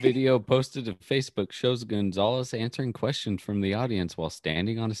Video posted to Facebook shows Gonzalez answering questions from the audience while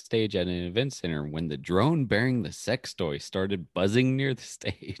standing on a stage at an event center when the drone bearing the sex toy started buzzing near the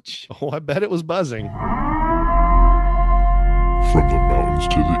stage. Oh, I bet it was buzzing. From the mountains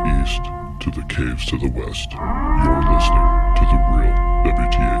to the east, to the caves to the west, you're listening to The Real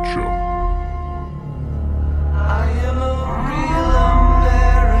WTH Show. I am a real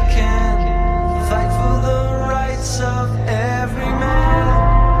American, fight for the rights of every man.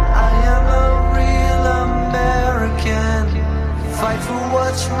 I am a real American, fight for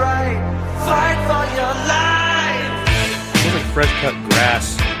what's right, fight for your life. It's like fresh cut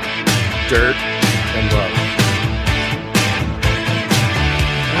grass, dirt, and love.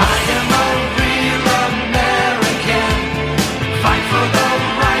 I am a real American, fight for the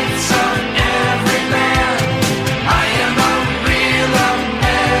rights of every man. I am a real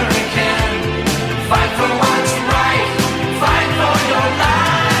American, fight for what's right, fight for your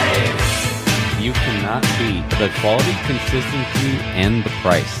life. You cannot beat the quality, consistency, and the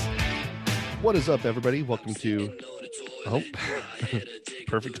price. What is up, everybody? Welcome to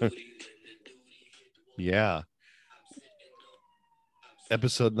perfect. Yeah.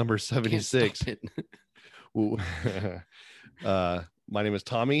 Episode number 76. Ooh. My name is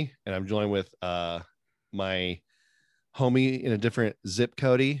Tommy, and I'm joined with my homie in a different zip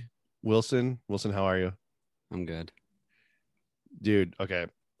code, Wilson. Wilson, how are you? I'm good. Dude, okay.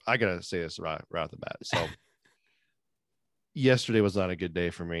 I gotta say this right off the bat. So yesterday was not a good day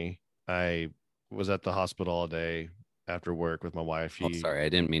for me. I was at the hospital all day after work with my wife. Sorry, I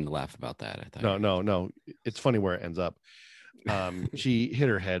didn't mean to laugh about that. I thought No. It's funny where it ends up. She hit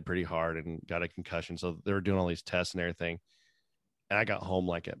her head pretty hard and got a concussion. So they were doing all these tests and everything. And I got home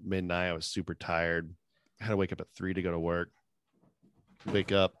like at midnight. I was super tired. I had to wake up at 3 to go to work.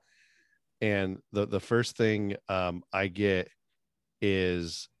 Wake up. And the first thing I get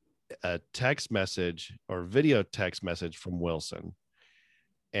is a text message or video text message from Wilson.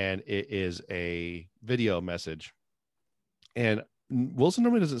 And it is a video message. And Wilson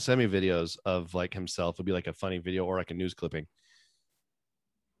normally doesn't send me videos of like himself. It'll be like a funny video or like a news clipping.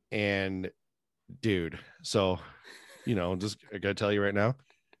 And dude, so, just I gotta tell you right now.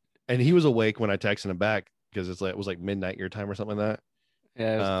 And he was awake when I texted him back because it was like midnight your time or something like that.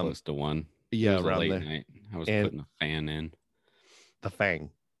 Yeah, it was close to 1. Yeah, It was a around late there. night. I was And- putting a fan in. The Fang.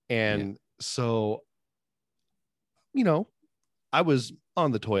 And so, I was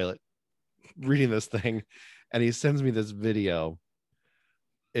on the toilet reading this thing, and he sends me this video.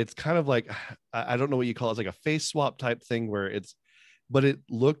 It's kind of like, I don't know what you call it. It's like a face swap type thing but it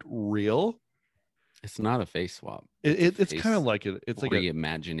looked real. It's not a face swap. It's Face kind of like it's like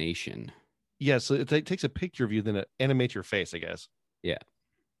reimagination. so it takes a picture of you, then it animates your face, I guess. Yeah.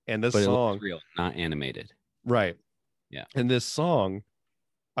 And this But it song, looks real, not animated. right? Yeah. And this song,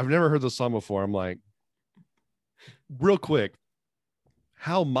 I've never heard this song before. I'm like, real quick,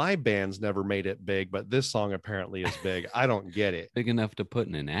 how my band's never made it big, but this song apparently is big. I don't get it. Big enough to put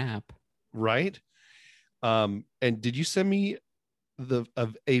in an app. Right? And did you send me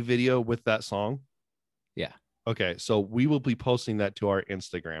a video with that song? Yeah. Okay, so we will be posting that to our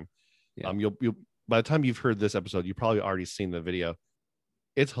Instagram. Yeah. You'll by the time you've heard this episode, you've probably already seen the video.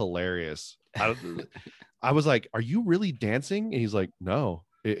 It's hilarious. I was like, "Are you really dancing?" And he's like, "No,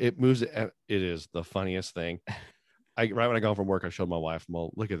 it moves. It is the funniest thing." Right when I got home from work, I showed my wife, "I'm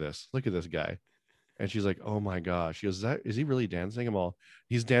all, look at this guy," and she's like, "Oh my gosh!" She goes, "Is he really dancing?" I'm all,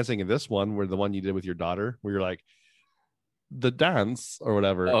 "He's dancing in this one, where the one you did with your daughter, where you're like." The dance or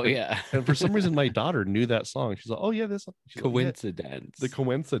whatever. Oh yeah. And for some reason my daughter knew that song. She's like, "Oh yeah, this she's like, Coincidence. yeah, the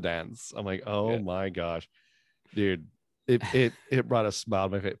coincidence." I'm like, "Oh Yeah. my gosh, dude." It brought a smile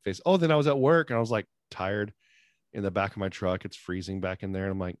to my face. Oh, then I was at work and I was like tired in the back of my truck. It's freezing back in there.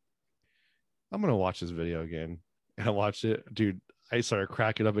 And I'm like, I'm gonna watch this video again. And I watched it, dude. I started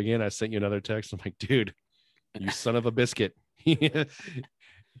cracking up again. I sent you another text. I'm like, dude, you son of a biscuit.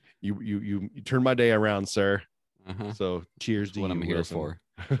 you turned my day around, sir. Uh-huh. So cheers That's to what you, I'm here Wilson. for.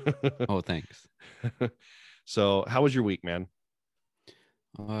 Oh, thanks. So how was your week, man?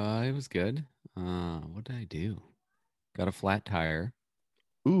 It was good. What did I do? Got a flat tire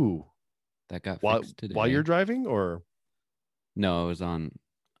Ooh, that got while fixed today. while you're driving, or No, it was on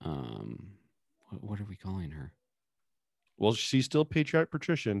what are we calling her? well, she's still Patriot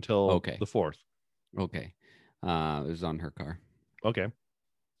Patricia until Okay. the 4th. Okay. It was on her car. Okay.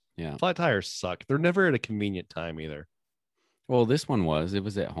 Yeah. Flat tires suck. They're never at a convenient time either, Well, this one it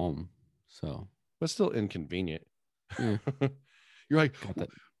was at home. So but still inconvenient. Yeah. You're like, got that.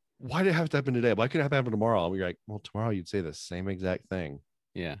 why did it have to happen today? Why couldn't it happen tomorrow? And you're like, well, tomorrow you'd say the same exact thing.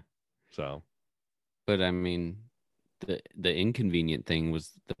 Yeah. So But I mean, The inconvenient thing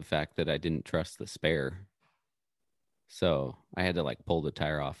was the fact that I didn't trust the spare. So I had to like pull the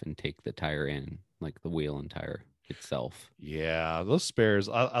tire off and take the tire in, like the wheel and tire itself. Yeah, those spares.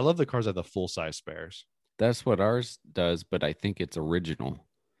 I love the cars that have the full size spares. That's what ours does, but I think it's original.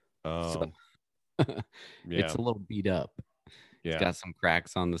 Oh, It's yeah, a little beat up. It's yeah, got some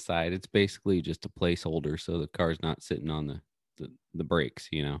cracks on the side. It's basically just a placeholder so the car's not sitting on the brakes,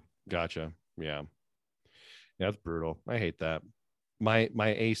 you know. gotcha. Yeah, that's brutal. I hate that. My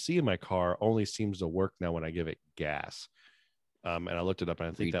AC in my car only seems to work now when I give it gas. And I looked it up, and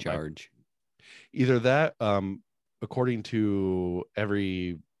I think that might Recharge. either that according to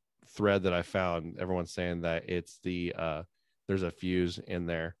every thread that I found, everyone's saying that it's the there's a fuse in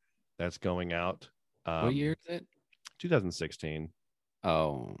there that's going out. What year is it? 2016.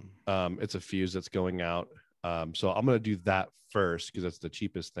 Oh, It's a fuse that's going out. So I'm going to do that first because that's the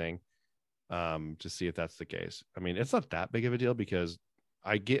cheapest thing, to see if that's the case. I mean, it's not that big of a deal because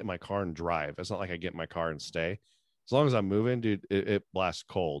I get in my car and drive. It's not like I get in my car and stay. As long as I'm moving, dude, it blasts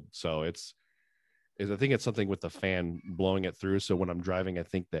cold. So I think it's something with the fan blowing it through. So when I'm driving, I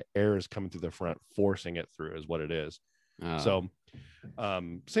think the air is coming through the front, forcing it through is what it is. So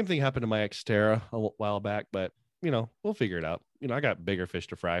same thing happened to my Xterra a while back, but we'll figure it out. I got bigger fish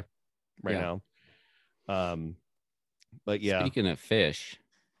to fry right now. But yeah, speaking of fish,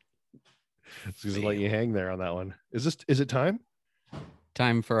 just let you hang there on that one. Is it time?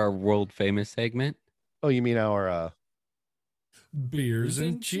 time for our world famous segment. Oh, you mean our Beers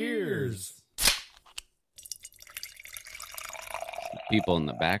and cheers. People in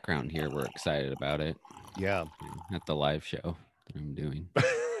the background here were excited about it yeah. at the live show that I'm doing.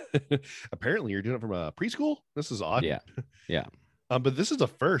 Apparently you're doing it from a preschool. This is odd. Yeah. But this is a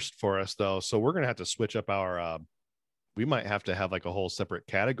first for us though. So we're going to have to switch up our, we might have to have like a whole separate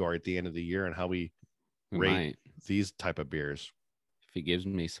category at the end of the year and how we rate Might. these type of beers. If he gives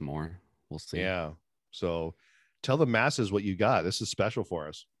me some more, we'll see. Yeah. So tell the masses what you got. This is special for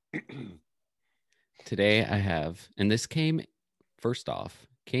us. Today I have, and this came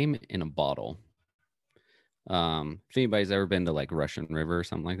in a bottle. If anybody's ever been to like Russian River or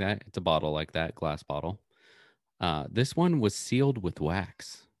something like that, it's a bottle like that, glass bottle. This one was sealed with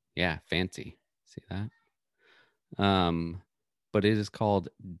wax. Yeah, fancy. See that? But it is called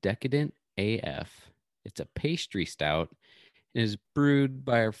Decadent AF. It's a pastry stout. It is brewed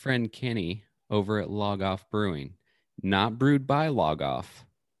by our friend Kenny over at Log Off Brewing. Not brewed by Log Off.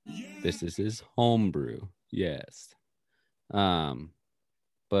 This is his home brew. Yes. But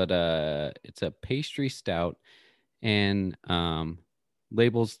it's a pastry stout and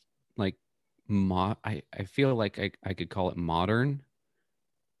labels like I feel like I could call it modern,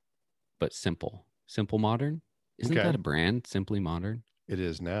 but simple modern. Isn't Okay. that a brand? Simply Modern. It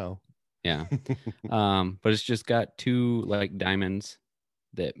is now. Yeah. But it's just got two like diamonds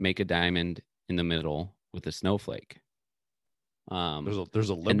that make a diamond in the middle with a snowflake. There's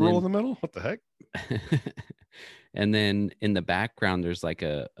a liberal in the middle. What the heck? And then in the background, there's like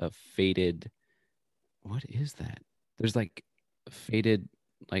a faded. What is that? There's like a faded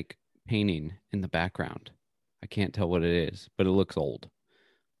like painting in the background. I can't tell what it is, but it looks old.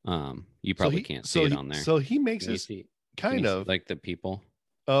 You probably can't see it on there. So he makes Can you this see- kind can you see, of like the people.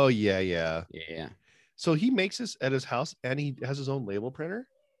 Oh yeah. Yeah. So he makes this at his house and he has his own label printer.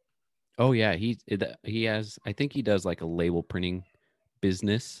 Oh yeah, he has. I think he does like a label printing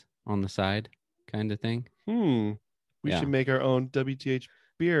business on the side, kind of thing. We Yeah. should make our own WTH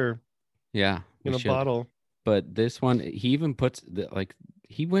beer Yeah, in we a should. bottle. But this one, he even puts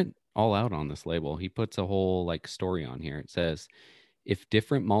he went all out on this label. He puts a whole like story on here. It says, if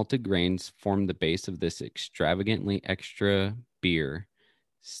different malted grains form the base of this extravagantly extra beer,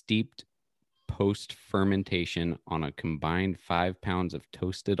 steeped post fermentation on a combined 5 pounds of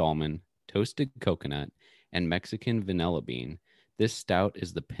toasted almond, toasted coconut, and Mexican vanilla bean, this stout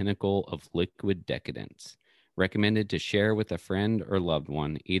is the pinnacle of liquid decadence. Recommended to share with a friend or loved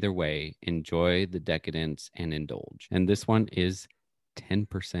one. Either way, enjoy the decadence and indulge. And this one is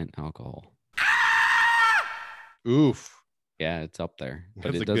 10% alcohol. Oof. Yeah, it's up there.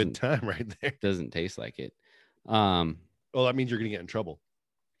 But That's it a good time right there. doesn't taste like it. Well, that means you're gonna get in trouble.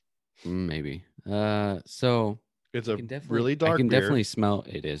 Maybe. So It's I a can definitely, really dark I can beer. definitely smell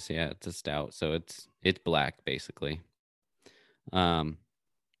it is. Yeah, it's a stout. So it's black basically. I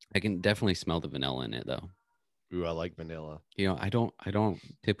can definitely smell the vanilla in it though. Ooh, I like vanilla. You know, I don't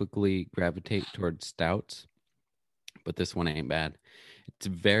typically gravitate towards stouts, but this one ain't bad.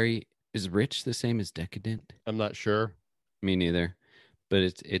 Is rich the same as decadent? I'm not sure. Me neither. But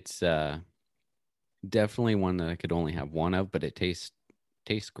it's definitely one that I could only have one of, but it tastes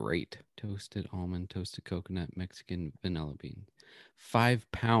Tastes great. Toasted almond, toasted coconut, Mexican vanilla bean.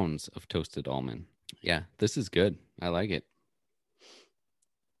 5 pounds of toasted almond. Yeah, this is good. I like it.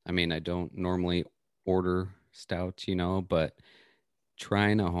 I mean, I don't normally order stouts, but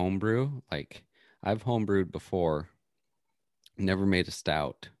trying a homebrew, like I've homebrewed before, never made a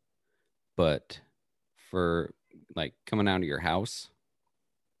stout, but for like coming out of your house,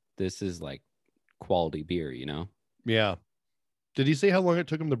 this is like quality beer. Yeah. Did he say how long it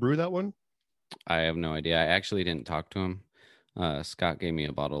took him to brew that one? I have no idea. I actually didn't talk to him. Scott gave me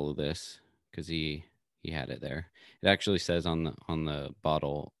a bottle of this because he had it there. It actually says on the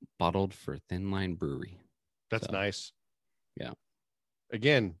bottle, bottled for Thin Line Brewery. That's So, nice. yeah.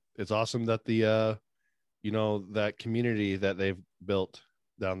 Again, it's awesome that the that community that they've built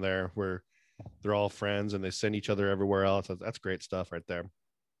down there where they're all friends and they send each other everywhere else. That's great stuff right there.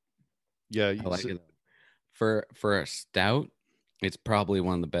 Yeah, I like it. For a stout, it's probably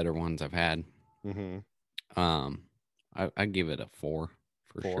one of the better ones I've had. I give it a 4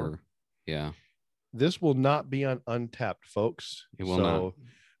 for 4? sure. Yeah. This will not be on Untapped, folks. It will not.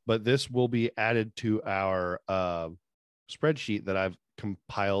 But this will be added to our spreadsheet that I've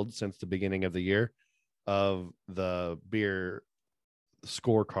compiled since the beginning of the year of the beer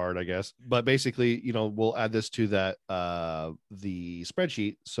scorecard, I guess. But basically, we'll add this to that the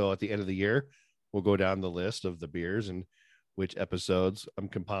spreadsheet. So at the end of the year, we'll go down the list of the beers and which episodes I'm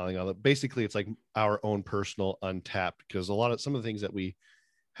compiling all that. Basically, it's like our own personal Untapped, because some of the things that we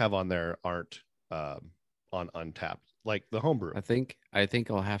have on there aren't on Untapped, like the homebrew. I think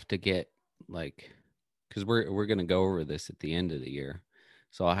I'll have to get because we're gonna go over this at the end of the year,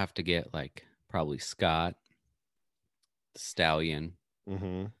 so I'll have to get probably Scott, Stallion,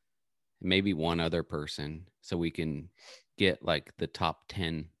 maybe one other person, so we can get the top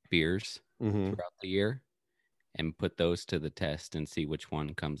 10 beers throughout the year and put those to the test and see which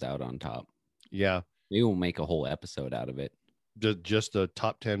one comes out on top. Yeah, maybe we'll make a whole episode out of it. Just a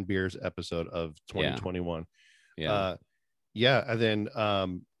top 10 beers episode of 2021. Yeah. And then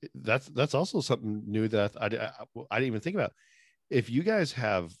that's also something new that I didn't even think about. If you guys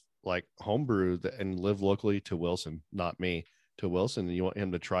have homebrew and live locally to Wilson, not me, to Wilson, and you want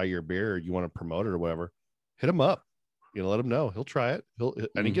him to try your beer, or you want to promote it or whatever, hit him up. Let him know. He'll try it.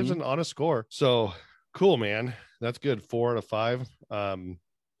 And he gives an honest score. So cool, man. That's good. 4 out of 5.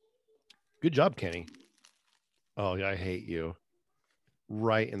 Good job, Kenny. Oh yeah, I hate you.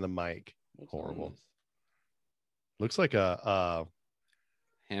 Right in the mic. Horrible. Looks like a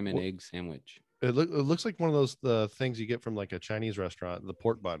ham and egg sandwich. It looks like one of those the things you get from a Chinese restaurant, the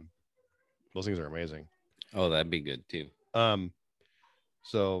pork bun. Those things are amazing. Oh, that'd be good too.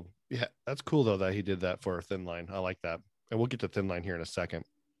 So yeah, that's cool though that he did that for a Thin Line. I like that. And we'll get to Thin Line here in a second.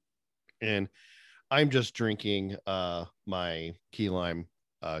 And I'm just drinking my key lime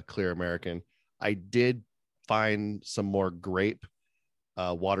clear American. I did find some more grape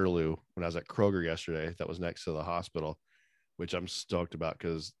Waterloo when I was at Kroger yesterday. That was next to the hospital, which I'm stoked about,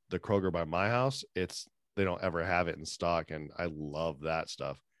 because the Kroger by my house, they don't ever have it in stock, and I love that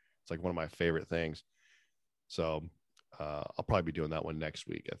stuff. It's one of my favorite things. So I'll probably be doing that one next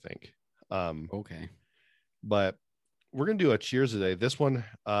week, I think. Okay. But we're gonna do a cheers today. This one,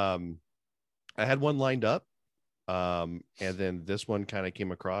 I had one lined up, and then this one kind of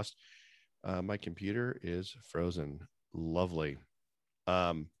came across. My computer is frozen. Lovely.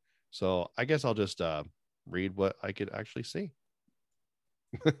 So I guess I'll just read what I could actually see.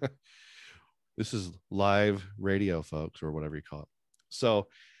 This is live radio, folks, or whatever you call it. So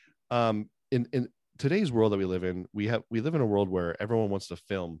in today's world that we live in, we live in a world where everyone wants to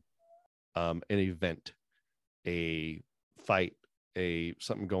film an event, a fight,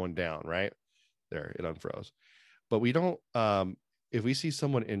 something going down, right? There, it unfroze. But we don't if we see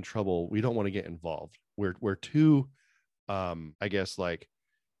someone in trouble, we don't want to get involved. We're too I guess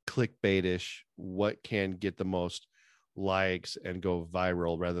clickbaitish, what can get the most likes and go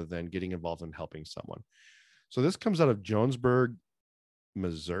viral, rather than getting involved in helping someone. So this comes out of Jonesburg,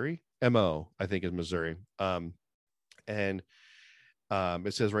 Missouri. MO, I think, is Missouri. And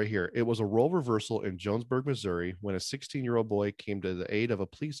it says right here, it was a role reversal in Jonesburg, Missouri, when a 16-year-old boy came to the aid of a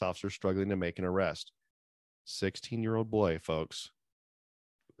police officer struggling to make an arrest. 16-year-old boy, folks.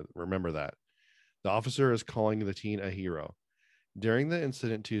 Remember that. The officer is calling the teen a hero. During the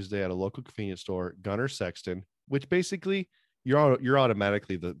incident Tuesday at a local convenience store, Gunnar Sexton, which basically you're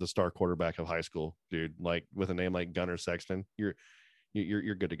automatically the star quarterback of high school, dude. With a name like Gunnar Sexton, you're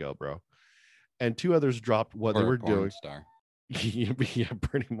good to go, bro. And 2 others dropped what they were doing. Star. Yeah,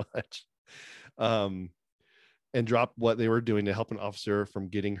 pretty much. And dropped what they were doing to help an officer from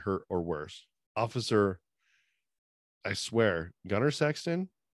getting hurt or worse. Officer I swear, Gunnar Sexton,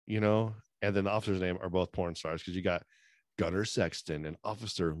 and then the officer's name are both porn stars, because you got Gunnar Sexton and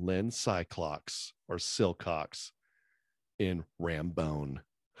Officer Lynn Silcox in Rambone.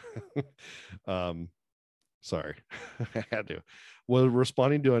 Sorry, I had to. Was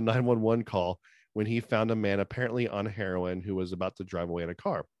responding to a 911 call when he found a man apparently on heroin who was about to drive away in a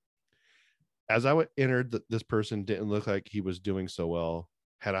car. As I entered, this person didn't look like he was doing so well,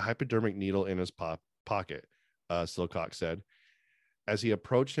 had a hypodermic needle in his pocket, Silcox said. As he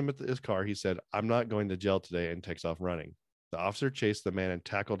approached him at his car, he said, "I'm not going to jail today," and takes off running. The officer chased the man and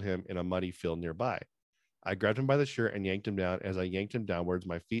tackled him in a muddy field nearby. I grabbed him by the shirt and yanked him down. As I yanked him downwards,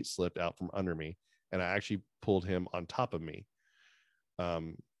 my feet slipped out from under me, and I actually pulled him on top of me,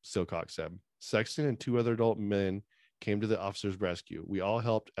 Silcox said. Sexton and 2 other adult men came to the officer's rescue. We all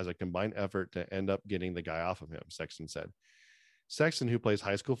helped as a combined effort to end up getting the guy off of him, Sexton said. Sexton, who plays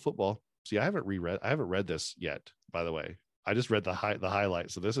high school football. See, I haven't read this yet, by the way. I just read the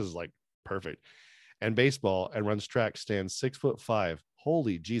highlights, so this is like perfect. And baseball, and runs track, stands 6'5".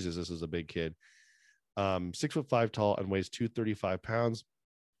 Holy Jesus, this is a big kid. 6'5" tall and weighs 235 pounds.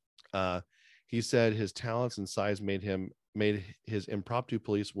 He said his talents and size made his impromptu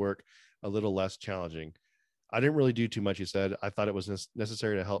police work a little less challenging. I didn't really do too much, he said. I thought it was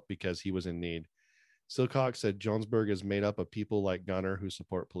necessary to help because he was in need. Silcox said Jonesburg is made up of people like Gunnar who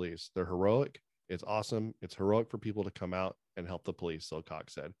support police. They're heroic. It's awesome. It's heroic for people to come out and help the police, Silcox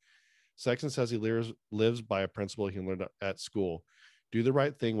said. Sexton says he lives by a principle he learned at school. Do the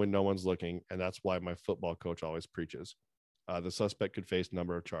right thing when no one's looking, and that's why my football coach always preaches. The suspect could face a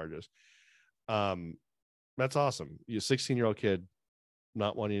number of charges. That's awesome. You're a 16-year-old kid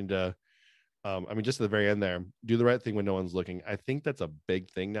not wanting to, just at the very end there, do the right thing when no one's looking. I think that's a big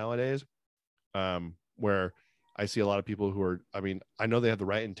thing nowadays, where I see a lot of people who are, I know they have the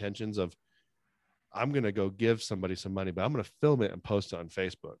right intentions of, I'm going to go give somebody some money, but I'm going to film it and post it on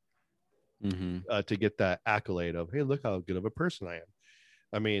Facebook to get that accolade of, hey, look how good of a person I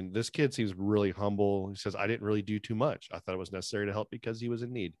am. This kid seems really humble. He says, I didn't really do too much. I thought it was necessary to help because he was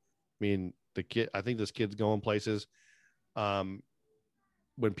in need. I think this kid's going places.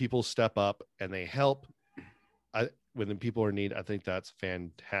 When people step up and they help, when the people are in need, I think that's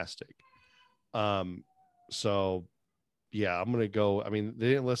fantastic. So yeah, I'm going to go. They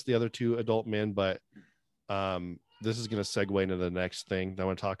didn't list the other 2 adult men, but this is going to segue into the next thing that I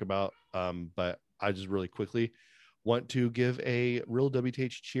want to talk about. But I just really quickly want to give a real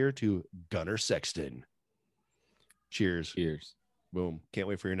WTH cheer to Gunnar Sexton. Cheers. Cheers. Boom. Can't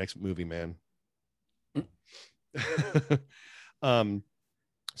wait for your next movie, man.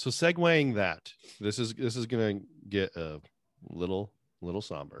 So segueing that, this is going to get a little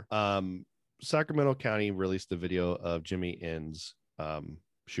somber. Sacramento County released the video of Jimmy N's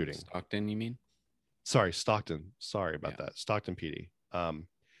shooting. Stockton, you mean? Sorry, Stockton. Sorry about that. Stockton PD.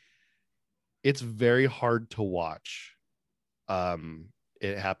 It's very hard to watch.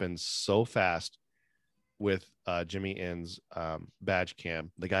 It happens so fast with Jimmy N's badge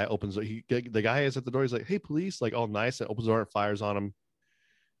cam. The guy opens the guy is at the door. He's like, "Hey, police!" Like all nice, and opens the door and fires on him.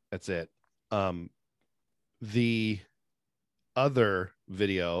 That's it. The other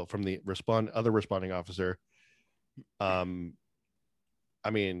video from the responding officer,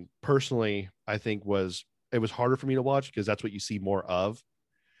 personally, I think it was harder for me to watch because that's what you see more of.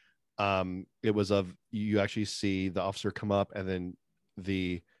 It was you actually see the officer come up and then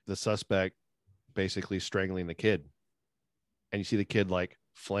the suspect basically strangling the kid, and you see the kid like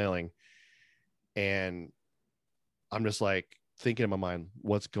flailing, and I'm just like thinking in my mind,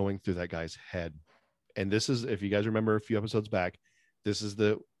 what's going through that guy's head? And this is, if you guys remember a few episodes back, this is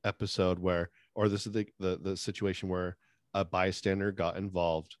the episode this is the situation where a bystander got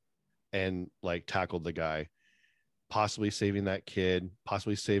involved and like tackled the guy, possibly saving that kid,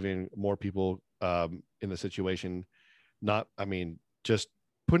 possibly saving more people in the situation. Just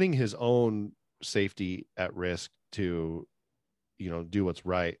putting his own safety at risk to, do what's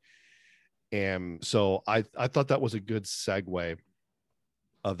right. And so I thought that was a good segue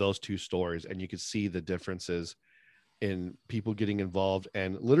of those 2 stories. And you could see the differences in people getting involved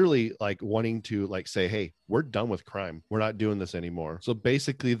and literally like wanting to like say, hey, we're done with crime. We're not doing this anymore. So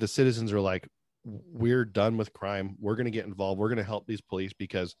basically the citizens are like, we're done with crime. We're going to get involved. We're going to help these police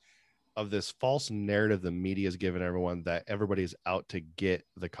because of this false narrative the media has given everyone that everybody's out to get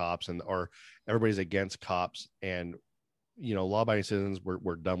the cops or everybody's against cops. And, law-abiding citizens,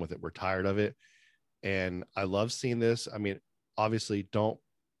 we're done with it. We're tired of it. And I love seeing this. Obviously don't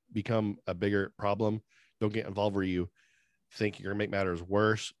become a bigger problem. Don't get involved where you think you're going to make matters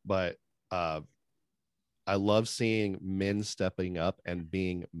worse. But I love seeing men stepping up and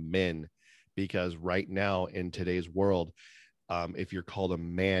being men, because right now in today's world, if you're called a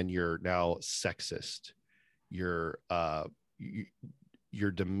man, you're now sexist. You're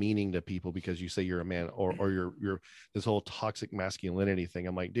you're demeaning to people because you say you're a man, or you're this whole toxic masculinity thing.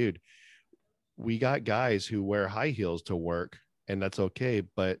 I'm like, dude, we got guys who wear high heels to work, and that's okay.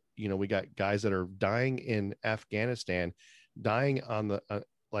 But you know, we got guys that are dying in Afghanistan, dying on the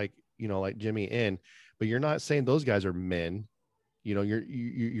like, you know, like Jimmy in. But you're not saying those guys are men. You know,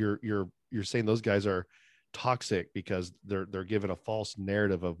 you're saying those guys are toxic because they're given a false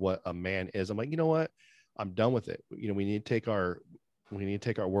narrative of what a man is. I'm like, you know what? I'm done with it. You know, we need to take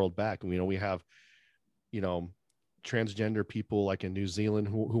our world back. And, you know, we have, you know, transgender people like in New Zealand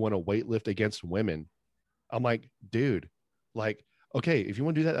who want to weightlift against women. I'm like, dude, like, okay, if you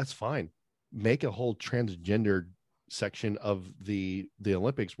want to do that, that's fine. Make a whole transgender section of the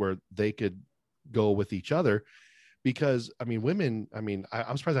Olympics where they could go with each other, because I mean, women, I mean,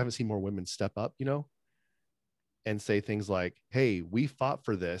 I'm surprised I haven't seen more women step up, you know, and say things like, hey, we fought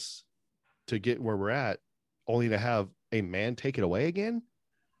for this to get where we're at, only to have a man take it away again.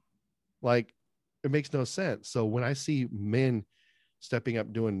 Like, it makes no sense. So when I see men stepping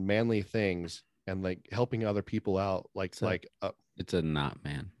up, doing manly things and like helping other people out, it's a knot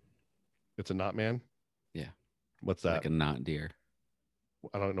man. It's a knot man. Yeah. What's that? Like a knot deer.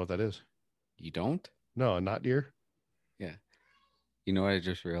 I don't know what that is. You don't? No, a knot deer. Yeah. You know what I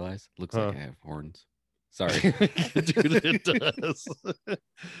just realized? Looks like I have horns. Sorry. Dude, it does.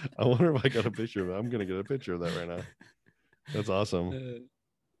 I wonder if I got a picture of it. I'm gonna get a picture of that right now. That's awesome.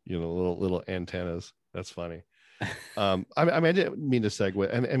 You know, little antennas. That's funny. I mean, I didn't mean to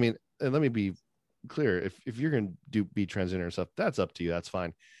segue. And I mean, and let me be clear. If you're gonna be transgender and stuff, that's up to you. That's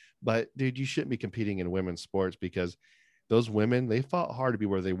fine. But dude, you shouldn't be competing in women's sports, because those women, they fought hard to be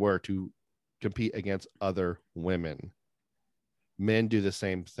where they were to compete against other women. Men do the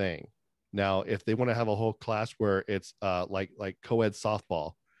same thing. Now, if they want to have a whole class where it's like co-ed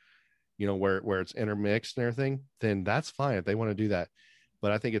softball, you know, where it's intermixed and everything, then that's fine if they want to do that.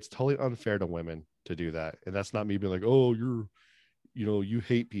 But I think it's totally unfair to women to do that. And that's not me being like, oh, you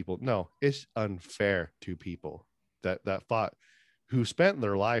hate people. No, it's unfair to people that fought, who spent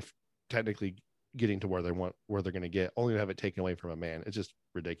their life technically getting to where they're going to get, only to have it taken away from a man. It's just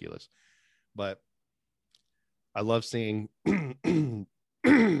ridiculous. But I love seeing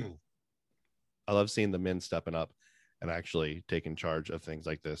I love seeing the men stepping up and actually taking charge of things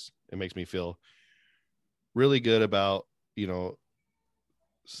like this. It makes me feel really good about, you know,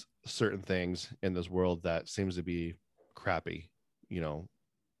 certain things in this world that seems to be crappy, you know,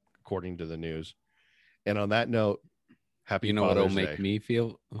 according to the news. And on that note, happy Father's what'll Day. make me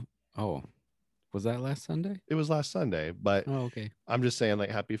feel? Oh, was that last Sunday? It was last Sunday, but okay. I'm just saying,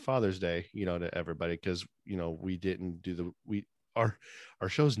 like, happy Father's Day, you know, to everybody, because, you know, we didn't do our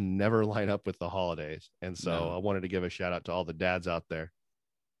shows never line up with the holidays, and so I wanted to give a shout out to all the dads out there.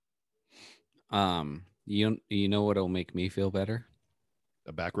 You know what'll make me feel better?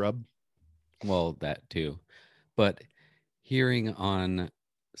 A back rub. Well, that too, but hearing on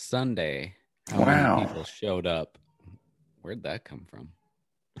Sunday how many people showed up. Where'd that come from?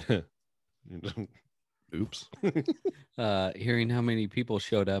 Oops. Hearing how many people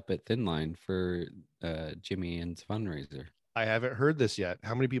showed up at Thin Line for Jimmy Ann's fundraiser. I haven't heard this yet.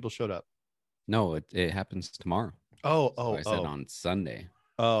 How many people showed up? No, it happens tomorrow. I said on Sunday.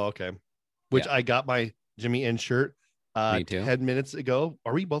 Oh, okay. Which I got my Jimmy Ann shirt Me too. 10 minutes ago.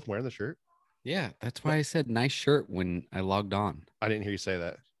 Are we both wearing the shirt? Yeah, that's why I said nice shirt when I logged on. I didn't hear you say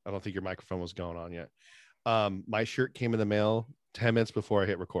that. I don't think your microphone was going on yet. My shirt came in the mail 10 minutes before I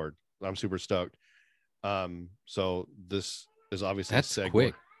hit record. I'm super stoked. So this is obviously that's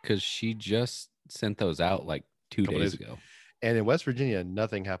quick, because she just sent those out like 2 days ago. And in West Virginia,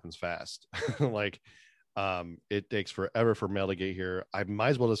 nothing happens fast. Like, it takes forever for mail to get here. I might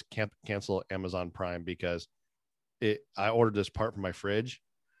as well just cancel Amazon Prime, because I ordered this part from my fridge,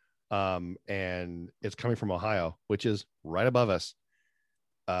 and it's coming from Ohio, which is right above us.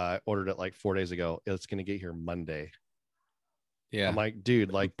 I ordered it like 4 days ago. It's going to get here Monday. Yeah. I'm like,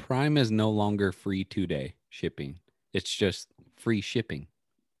 dude, like, Prime is no longer free 2-day shipping. It's just free shipping.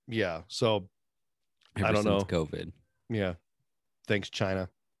 Yeah. So I don't know. COVID. Yeah. Thanks, China.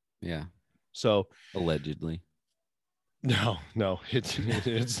 Yeah. So allegedly. No, it's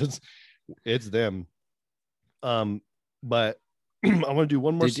them. But I want to do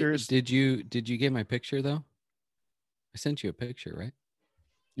one more series. Did you get my picture though? I sent you a picture, right?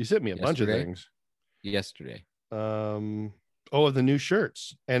 You sent me a bunch of things yesterday. Of the new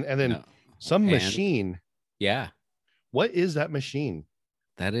shirts and then machine. Yeah. What is that machine?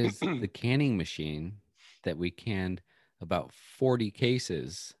 That is the canning machine that we canned about 40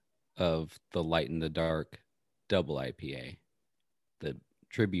 cases of the Light in the Dark double IPA, the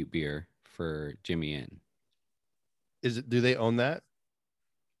tribute beer for Jimmy Inn. Do they own that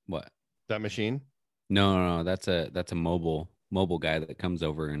What? machine? No, that's a mobile guy that comes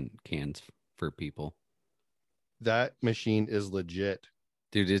over and cans for people. That machine is legit.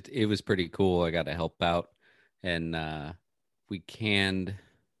 Dude, it was pretty cool. I got to help out, and we canned,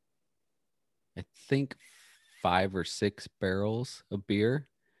 I think, 5 or 6 barrels of beer.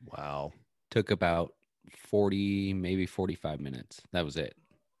 Wow. Took about 40, maybe 45 minutes. That was it.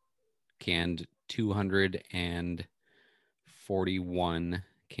 Canned 241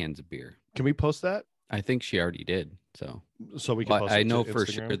 cans of beer. Can we post that I think she already did. So we can post I it know to for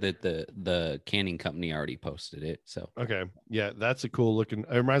Instagram? sure that the canning company already posted it. So Okay. Yeah, that's a cool looking.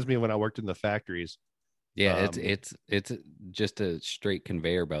 It reminds me of when I worked in the factories. yeah, Um, it's just a straight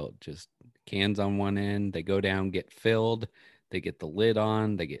conveyor belt. Just cans on one end, they go down, get filled, they get the lid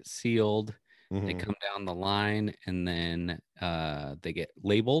on, they get sealed, they mhm. come down the line, and then they get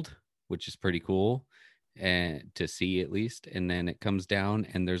labeled, which is pretty cool and to see at least. And then it comes down,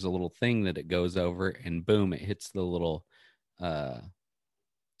 and there's a little thing that it goes over, and boom, it hits the little uh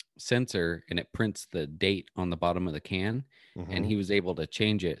sensor, and it prints the date on the bottom of the can. And Mhm. he was able to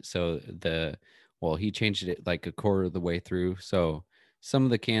change it, so he changed it like a quarter of the way through. So some of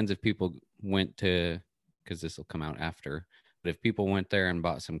the cans, if people went to, because this will come out after, but if people went there and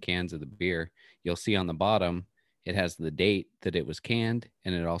bought some cans of the beer, you'll see on the bottom it has the date that it was canned,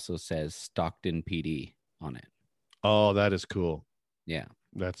 and it also says Stockton PD on it. Oh, that is cool. Yeah.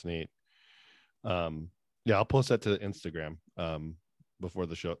 That's neat. Yeah, I'll post that to Instagram before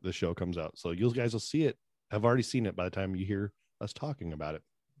the show comes out. So you guys will see it. I've already seen it by the time you hear us talking about it.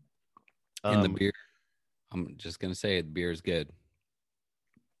 And the beer, I'm just gonna say the beer is good.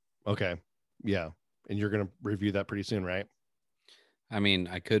 Okay. Yeah. And you're gonna review that pretty soon, right? I mean,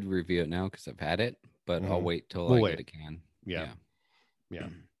 I could review it now because I've had it, but I'll Mhm. wait till We'll I wait. get a can. Yeah.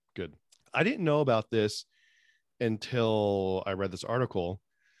 Good. I didn't know about this until I read this article,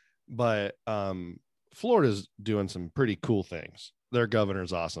 but Florida's doing some pretty cool things. Their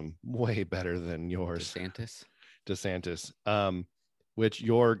governor's awesome, way better than yours, DeSantis. Which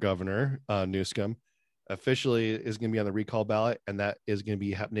your governor, Newsom, officially is going to be on the recall ballot, and that is going to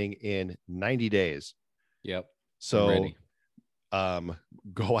be happening in 90 days. Yep. So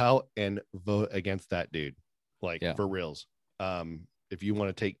go out and vote against that dude, like Yeah. for reals. If you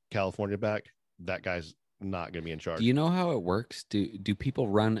want to take California back, that guy's not going to be in charge. Do you know how it works? Do people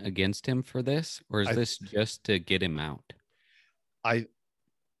run against him for this, or is this just to get him out? I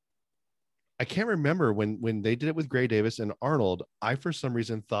can't remember when they did it with Gray Davis and Arnold. I for some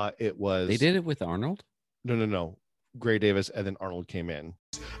reason thought it was They did it with Arnold? No. Gray Davis and then Arnold came in.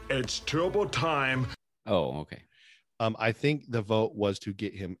 It's turbo time. Oh, okay. I think the vote was to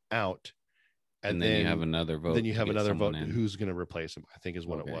get him out, and then you have another vote. Then you have another vote. In. Who's going to replace him? I think is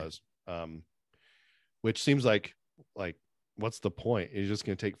what it was. Which seems like what's the point? It's just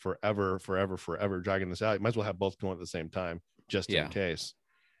going to take forever dragging this out. You might as well have both going at the same time, just in case.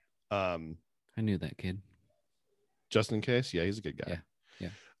 I knew that kid. Just in case, yeah, he's a good guy. Yeah.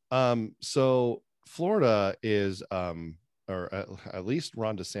 So Florida is, or at least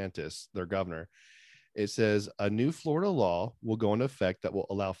Ron DeSantis, their governor. It says a new Florida law will go into effect that will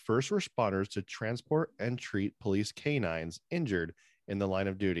allow first responders to transport and treat police canines injured in the line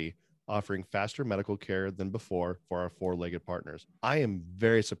of duty, offering faster medical care than before for our four-legged partners. I am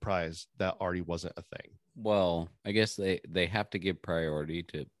very surprised that already wasn't a thing. Well, I guess they have to give priority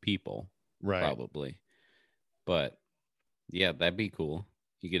to people, right? Probably. But yeah, that'd be cool.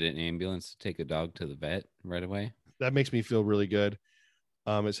 You get an ambulance to take a dog to the vet right away. That makes me feel really good.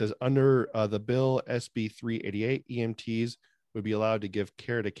 It says under the bill SB 388, EMTs would be allowed to give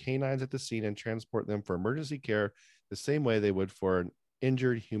care to canines at the scene and transport them for emergency care the same way they would for an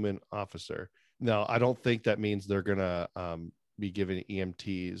injured human officer. Now, I don't think that means they're going to be giving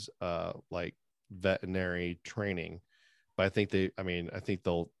EMTs like veterinary training, but I think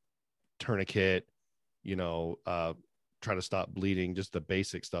they'll tourniquet, try to stop bleeding, just the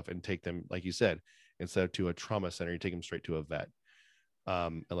basic stuff, and take them, like you said, instead of to a trauma center, you take them straight to a vet.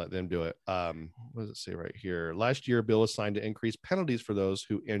 And let them do it. What does it say right here? Last year, a bill was signed to increase penalties for those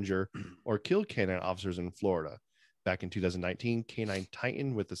who injure or kill canine officers in Florida. Back in 2019, Canine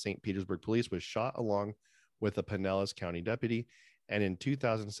Titan with the St. Petersburg Police was shot along with a Pinellas County deputy. And in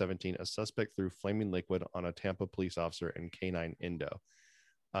 2017, a suspect threw flaming liquid on a Tampa police officer in Canine Indo.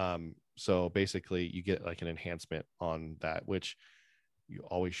 So basically, you get like an enhancement on that, which you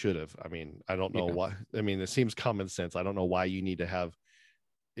always should have. I mean, I don't know why. I mean, it seems common sense. I don't know why you need to have.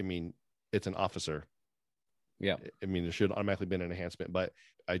 I mean, it's an officer. Yeah. I mean, there should automatically been an enhancement, but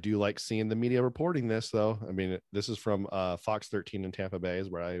I do like seeing the media reporting this, though. I mean, this is from Fox 13 in Tampa Bay, is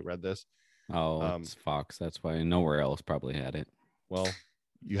where I read this. Oh, it's Fox. That's why nowhere else probably had it. Well,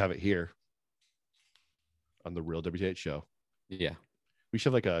 you have it here on the Real WTH show. Yeah. We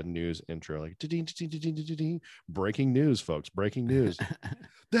should have like a news intro, like breaking news, folks. Breaking news.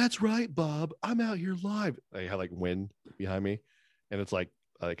 That's right, Bob. I'm out here live. I have like wind behind me, and it's like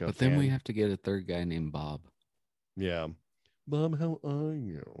a. But then we have to get a third guy named Bob. Yeah, Bob, how are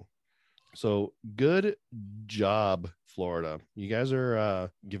you? So good job, Florida. You guys are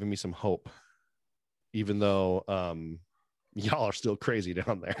giving me some hope, even though y'all are still crazy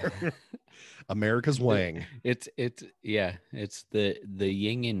down there. America's Wang. It's the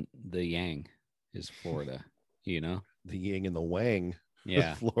yin and the yang is Florida, you know? The yin and the wang.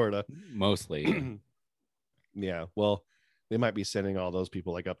 Yeah. Florida. Mostly. Yeah. Well, they might be sending all those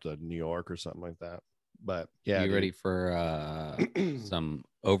people like up to New York or something like that. But yeah. You ready for some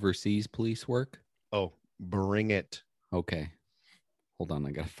overseas police work? Oh, bring it. Okay. Hold on,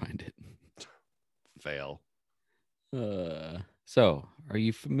 I gotta find it. Fail. So are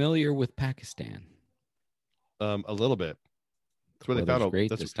you familiar with Pakistan? A little bit. That's where they Weather's found great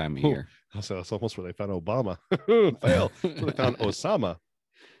that's this time of year. So that's almost where they found Obama. Fail. That's where they found Osama.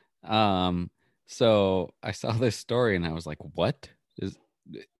 So I saw this story and I was like, what is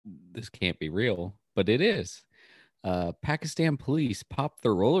this? Can't be real, but it is. Pakistan police popped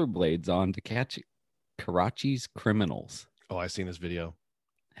their rollerblades on to catch Karachi's criminals. Oh, I've seen this video.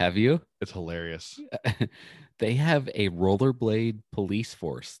 Have you? It's hilarious. They have a rollerblade police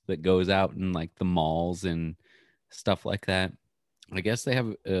force that goes out in like the malls and stuff like that. I guess they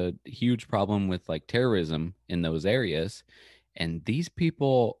have a huge problem with like terrorism in those areas. And these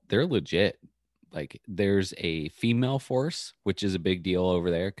people, they're legit. Like there's a female force, which is a big deal over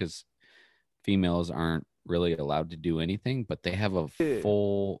there because females aren't really allowed to do anything, but they have a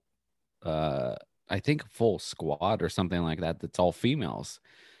full, I think full squad or something like that. That's all females.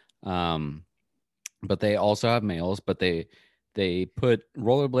 But they also have males, but they put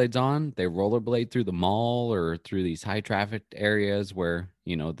rollerblades on, they rollerblade through the mall or through these high trafficked areas where,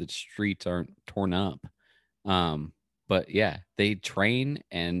 you know, the streets aren't torn up. But yeah, they train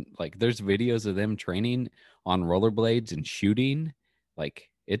and like there's videos of them training on rollerblades and shooting. Like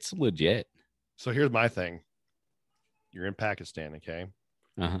it's legit. So here's my thing. You're in Pakistan, okay?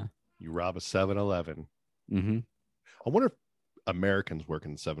 Uh-huh. You rob a 7-Eleven. Mm-hmm. I wonder if Americans work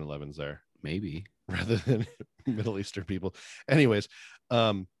in 7-Elevens there Maybe. rather than Middle Eastern people. Anyways,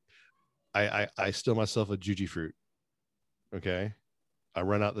 I steal myself a Juji fruit. Okay. I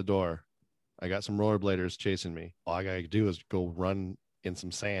run out the door. I got some rollerbladers chasing me. All I gotta do is go run in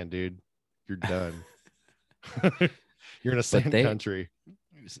some sand, dude. You're done. You're in a sand country.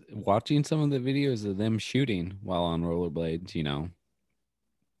 Watching some of the videos of them shooting while on rollerblades, you know,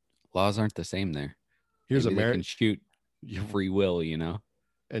 laws aren't the same there. Here's America can shoot free will, you know.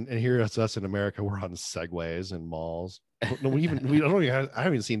 And here it's us in America. We're on segways and malls. No, we don't even I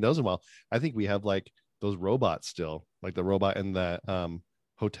haven't seen those in a while. I think we have like those robots still, like the robot in the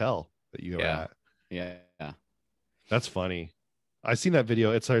hotel that you were at. Yeah. That's funny. I seen that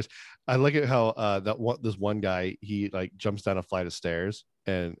video. It's hilarious. I like it how this one guy, he like jumps down a flight of stairs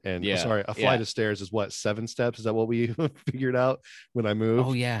and a flight of stairs is what, 7 steps? Is that what we figured out when I moved?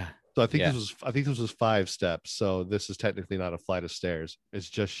 Oh yeah. So I think this was 5 steps. So this is technically not a flight of stairs. It's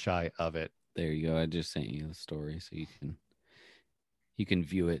just shy of it. There you go. I just sent you the story so you can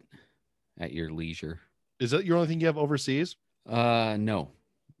view it at your leisure. Is that your only thing you have overseas? No.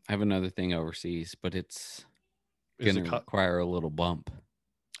 I have another thing overseas, but it's gonna require a little bump.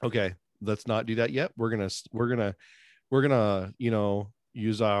 Okay, let's not do that yet. We're gonna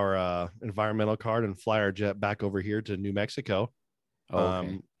use our environmental card and fly our jet back over here to New Mexico.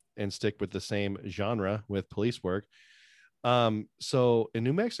 Okay. And stick with the same genre with police work. So in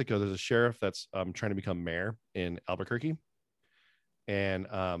New Mexico, there's a sheriff that's trying to become mayor in Albuquerque, and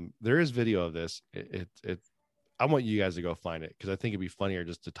there is video of this. I want you guys to go find it because I think it'd be funnier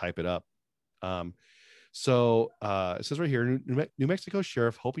just to type it up. So it says right here, New Mexico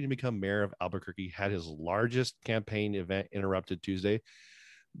sheriff hoping to become mayor of Albuquerque had his largest campaign event interrupted Tuesday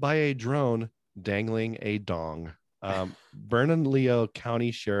by a drone dangling a dong. Bernalillo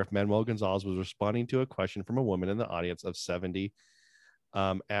County Sheriff Manuel Gonzalez was responding to a question from a woman in the audience of 70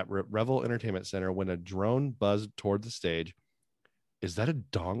 at Revel Entertainment Center when a drone buzzed toward the stage. Is that a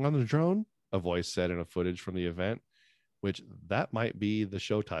dong on the drone? A voice said in a footage from the event, which that might be the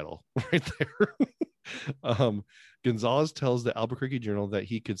show title right there. Gonzalez tells the Albuquerque Journal that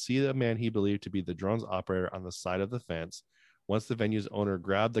he could see the man he believed to be the drone's operator on the side of the fence. Once the venue's owner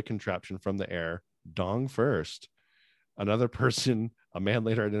grabbed the contraption from the air, dong first. Another person, a man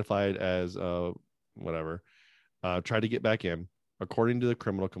later identified as tried to get back in, according to the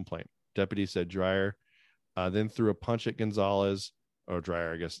criminal complaint. Deputy said Dreyer then threw a punch at Gonzalez, or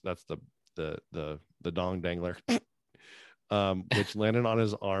Dreyer, I guess that's the dong dangler, which landed on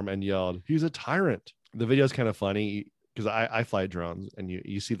his arm and yelled, "He's a tyrant." The video is kind of funny because I fly drones, and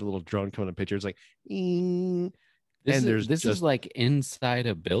you see the little drone coming in the picture. It's like, this is like inside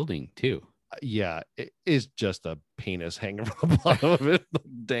a building too. Yeah, it is just a penis hanging from the bottom of it,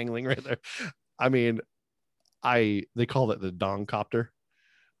 dangling right there. I mean, they call it the dong copter.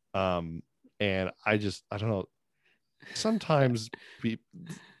 And I don't know. Sometimes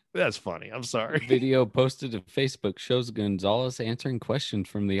that's funny. I'm sorry. Video posted to Facebook shows Gonzalez answering questions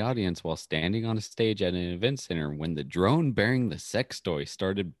from the audience while standing on a stage at an event center when the drone bearing the sex toy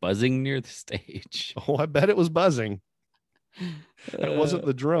started buzzing near the stage. Oh, I bet it was buzzing. It wasn't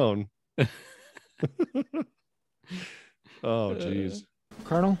the drone. Oh, geez.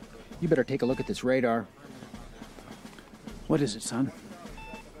 Colonel, you better take a look at this radar. What is it, son?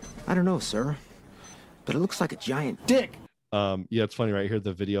 I don't know, sir, but it looks like a giant dick. Yeah, it's funny right here.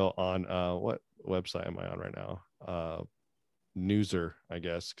 The video on what website am I on right now? Newser, I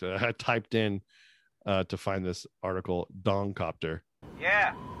guess. I typed in to find this article, Dongcopter.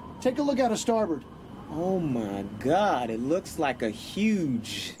 Yeah. Take a look out of starboard. Oh my God, it looks like a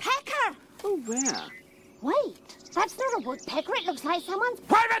huge... Pecker! Oh, where? Wait, that's not a woodpecker. It looks like someone's...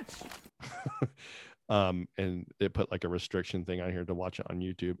 Private! And it put like a restriction thing on here to watch it on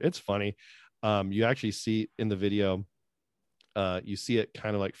YouTube. It's funny. You actually see in the video, you see it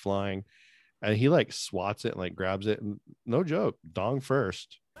kind of like flying, and he like swats it and like grabs it. And no joke, dong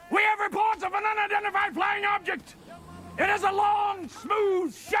first. We have reports of an unidentified flying object. It has a long,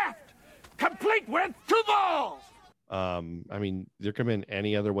 smooth shaft, complete with 2 balls. I mean, there could have been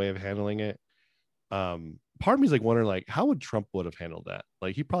any other way of handling it. Part of me is like wondering, like, how would Trump would have handled that?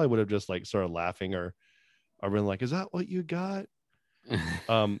 Like, he probably would have just like started laughing or been like, "Is that what you got?"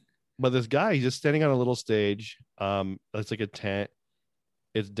 But this guy, he's just standing on a little stage. It's like a tent.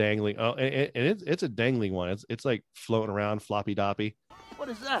 It's dangling. Oh, and it's a dangling one. It's like floating around, floppy doppy. What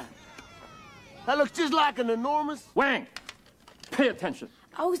is that? That looks just like an enormous... Wang, pay attention.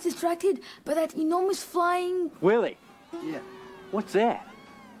 I was distracted by that enormous flying... Willie. Yeah. What's that?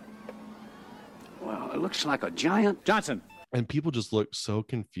 Well, it looks like a giant... Johnson. And people just look so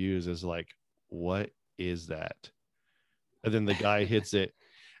confused as like, what is that? And then the guy hits it.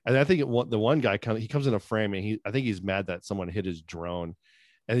 And I think the one guy comes in a frame, and I think he's mad that someone hit his drone.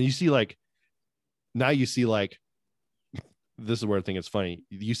 And you see like, now you see like, this is where I think it's funny.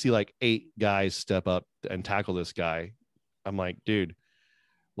 You see like 8 guys step up and tackle this guy. I'm like, dude,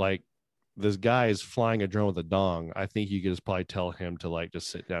 like, this guy is flying a drone with a dong. I think you could just probably tell him to like just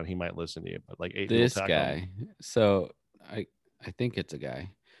sit down. He might listen to you, but like 8 This people guy. him. So I think it's a guy.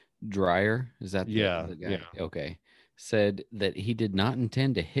 Dreyer, is that the guy? Yeah. Okay. Said that he did not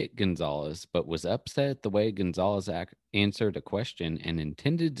intend to hit Gonzalez, but was upset at the way Gonzalez answered a question and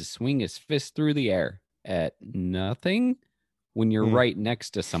intended to swing his fist through the air at nothing when you're right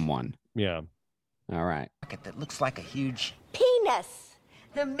next to someone. Yeah. All right. That looks like a huge... Penis,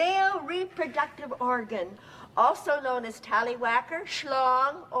 the male reproductive organ, also known as tallywhacker,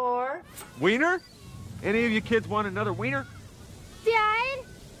 schlong, or... Wiener? Any of you kids want another wiener? Dad,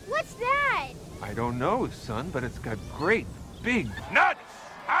 what's that? I don't know, son, but it's got great, big nuts.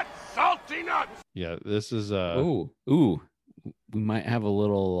 Hot, salty nuts. Yeah, this is Ooh. We might have a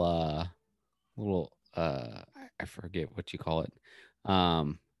little I forget what you call it.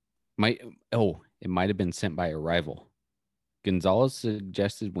 It might have been sent by a rival. Gonzalez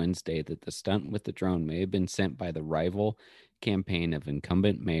suggested Wednesday that the stunt with the drone may have been sent by the rival campaign of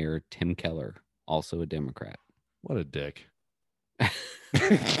incumbent mayor Tim Keller, also a Democrat. What a dick.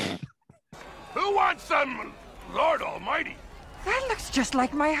 Who wants some? Lord Almighty. That looks just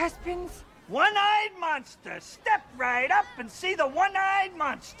like my husband's. One-eyed monster. Step right up and see the one-eyed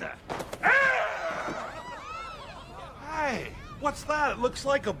monster. Hey, what's that? It looks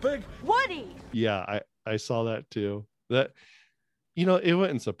like a big... Woody. Yeah, I saw that too. That, it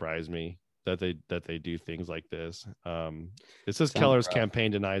wouldn't surprise me that they do things like this. It says Keller's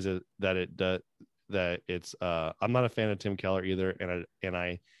campaign denies it that it's I'm not a fan of Tim Keller either, and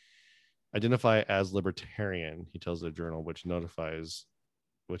I identify as libertarian, he tells the Journal, which notes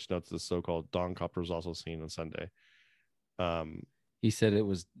the so-called Dongcopter was also seen on Sunday. He said it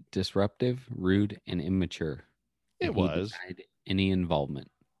was disruptive, rude, and immature. It was. He denied any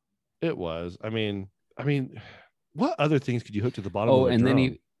involvement. It was. I mean, what other things could you hook to the bottom of the and drone?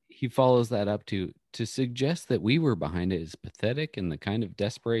 then he follows that up to suggest that we were behind it is pathetic and the kind of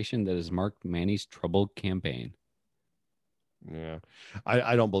desperation that has marked Manny's troubled campaign. Yeah.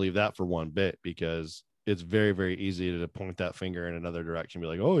 I don't believe that for one bit, because it's very, very easy to point that finger in another direction, be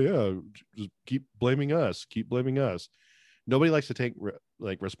like, oh yeah, just keep blaming us. Nobody likes to take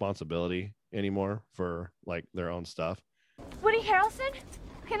responsibility anymore for like their own stuff. Woody Harrelson,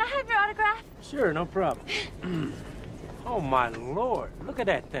 can I have your autograph? Sure, no problem. Oh, my Lord. Look at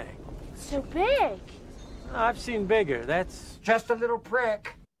that thing. So big. I've seen bigger. That's just a little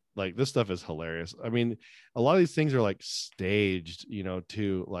prick. Like, this stuff is hilarious. I mean, a lot of these things are like staged, you know,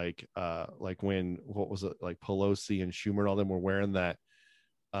 too. Like when, what was it? Like Pelosi and Schumer and all them were wearing that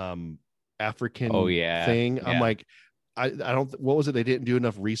African thing. Yeah. I'm like, I don't, what was it? They didn't do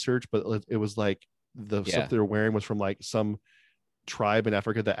enough research, but it was like the stuff they were wearing was from like some tribe in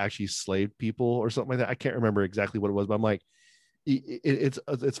Africa that actually slaved people or something like that. I can't remember exactly what it was, but I'm like,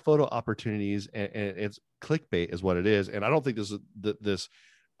 it's photo opportunities and it's clickbait is what it is. And I don't think this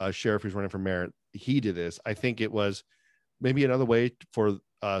sheriff who's running for mayor, he did this. I think it was maybe another way for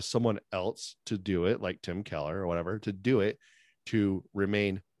someone else to do it, like Tim Keller or whatever, to do it, to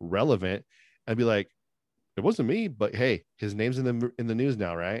remain relevant and be like, it wasn't me, but hey, his name's in the news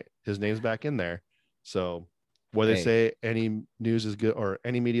now, right? His name's back in there. So what they say, any news is good, or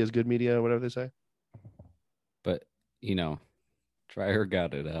any media is good media, or whatever they say. But you know, Dreyer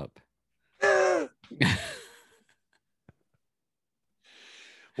got it up.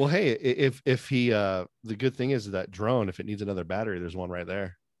 Well, hey, if he the good thing is that drone, if it needs another battery, there's one right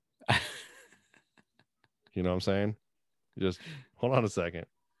there. You know what I'm saying? Just hold on a second.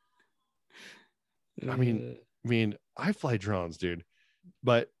 I mean, I fly drones, dude.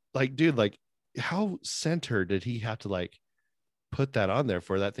 But like, dude, like, how centered did he have to like put that on there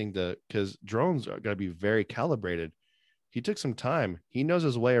for that thing to? Because drones are gotta be very calibrated. He took some time. He knows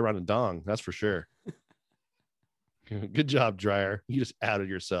his way around a dong, that's for sure. Good job, Dreyer. You just outed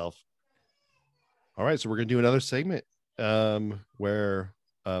yourself. All right, so we're gonna do another segment where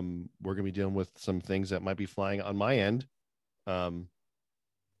we're gonna be dealing with some things that might be flying on my end. You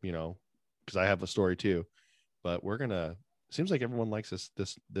know, because I have a story too, but we're gonna. Seems like everyone likes this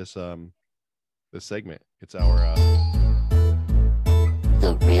segment. It's our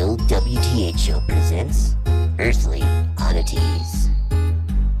The Real WTH Show presents Earthly Oddities.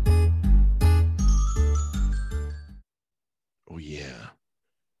 Oh yeah,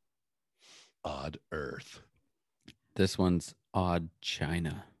 Odd Earth. This one's Odd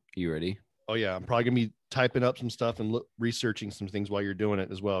China. You ready? Oh yeah, I'm probably gonna be typing up some stuff and researching some things while you're doing it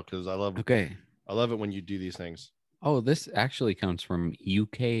as well, because I love it when you do these things. Oh, this actually comes from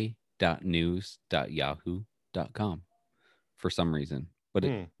uk.news.yahoo.com for some reason, but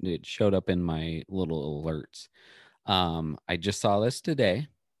it showed up in my little alerts. I just saw this today.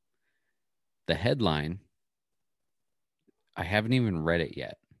 The headline, I haven't even read it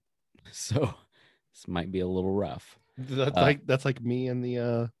yet, so this might be a little rough. That's like me and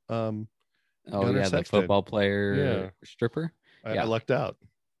the oh yeah, the football player stripper. I lucked out.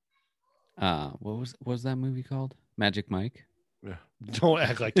 What was that movie called? Magic Mike. Yeah. Don't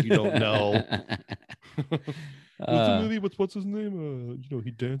act like you don't know. What's the movie? What's his name? You know,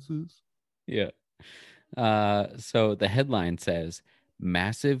 he dances. Yeah. So the headline says,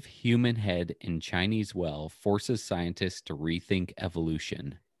 "Massive human head in Chinese well forces scientists to rethink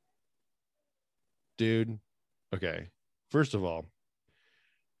evolution." Dude, okay. First of all,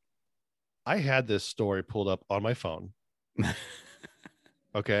 I had this story pulled up on my phone.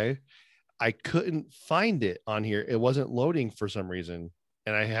 Okay. I couldn't find it on here. It wasn't loading for some reason,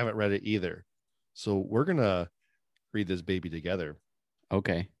 and I haven't read it either. So we're going to read this baby together.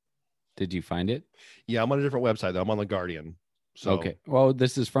 Okay. Did you find it? Yeah, I'm on a different website, though. I'm on The Guardian. So. Okay. Well,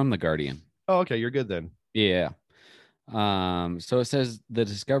 this is from The Guardian. Oh, okay. You're good then. Yeah. So it says the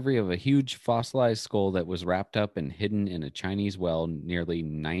discovery of a huge fossilized skull that was wrapped up and hidden in a Chinese well nearly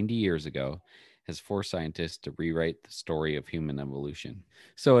 90 years ago has forced scientists to rewrite the story of human evolution.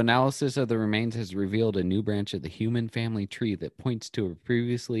 So analysis of the remains has revealed a new branch of the human family tree that points to a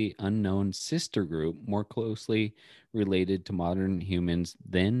previously unknown sister group more closely related to modern humans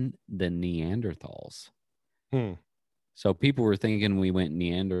than the Neanderthals. So people were thinking we went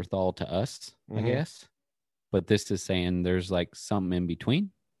Neanderthal to us, I guess. But this is saying there's like something in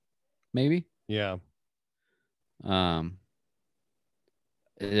between, maybe. Yeah.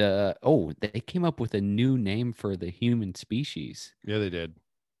 They came up with a new name for the human species. Yeah, they did.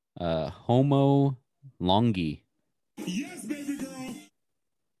 Homo longi. Yes, baby girl.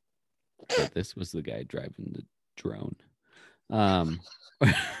 But this was the guy driving the drone.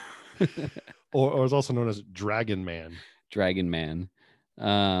 Or it's also known as Dragon Man. Dragon Man.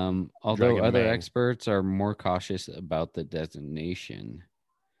 Although Dragon other Mang. experts are more cautious about the designation.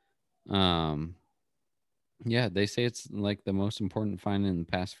 Yeah, they say it's like the most important find in the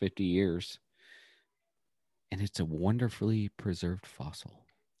past 50 years. And it's a wonderfully preserved fossil.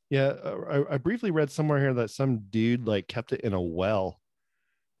 Yeah, I briefly read somewhere here that some dude like kept it in a well.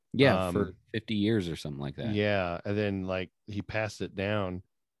 Yeah, for 50 years or something like that. Yeah, and then like he passed it down.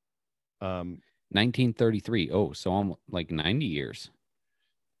 1933. Oh, so almost like 90 years.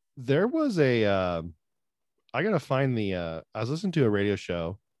 There was a I gotta find the I was listening to a radio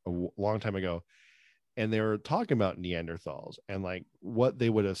show a long time ago, and they were talking about Neanderthals and like what they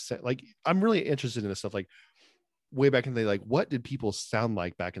would have said. Like, I'm really interested in this stuff. Like, way back in the day, like what did people sound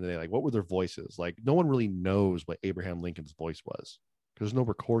like back in the day? Like, what were their voices? Like, no one really knows what Abraham Lincoln's voice was. There's no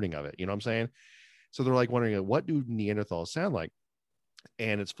recording of it. You know what I'm saying? So they're like wondering, what do Neanderthals sound like?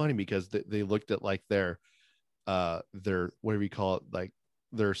 And it's funny because they looked at like their whatever you call it, like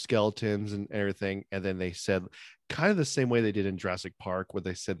their skeletons and everything, and then they said kind of the same way they did in Jurassic Park, where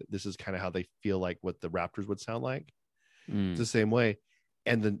they said that this is kind of how they feel like what the raptors would sound like. It's the same way.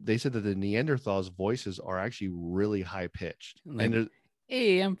 And then they said that the Neanderthals' voices are actually really high pitched. Like, and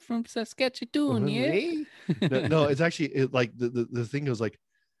hey, I'm from Saskatchewan, yeah. no, it's actually like the thing goes like,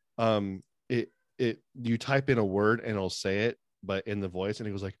 it you type in a word and it'll say it, but in the voice, and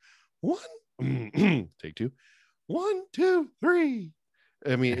it goes like take two, 1, 2, 3.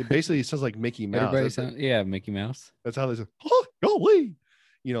 I mean, it basically sounds like Mickey Mouse. Mickey Mouse. That's how they say, oh, golly.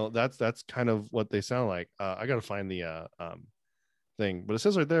 You know, that's kind of what they sound like. I gotta find the thing, but it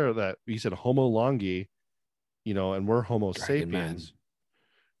says right there that you said Homo longi, you know, and we're Homo sapiens.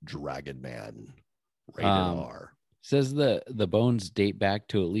 Dragon Man. Rated R. Says the bones date back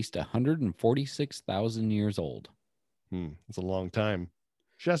to at least 146,000 years old. It's a long time.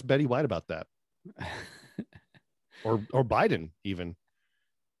 Should ask Betty White about that. or Biden even.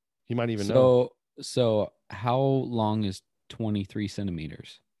 He might even know. So how long is 23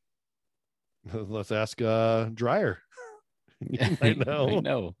 centimeters? Let's ask Dreyer. I know. I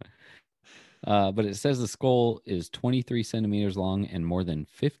know. But it says the skull is 23 centimeters long and more than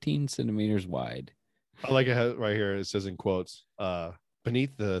 15 centimeters wide. I like it right here. It says in quotes,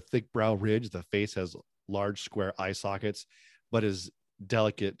 beneath the thick brow ridge, the face has large square eye sockets, but is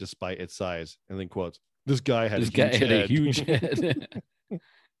delicate despite its size. And then quotes, this guy had a huge head.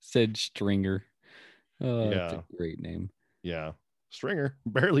 Said Stringer. Oh, yeah. That's a great name. Yeah. Stringer.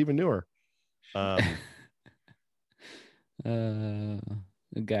 Barely even knew her. A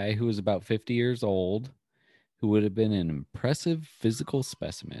guy who was about 50 years old, who would have been an impressive physical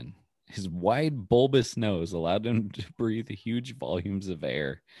specimen. His wide, bulbous nose allowed him to breathe huge volumes of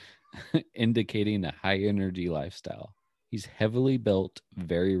air, indicating a high-energy lifestyle. He's heavily built,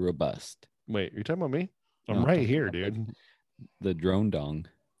 very robust. Wait, you're talking about me? I'm right here, dude. The drone dong.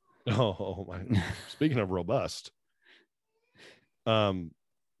 Oh my! Speaking of robust, yeah,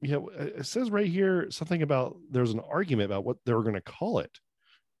 it says right here something about there's an argument about what they were going to call it.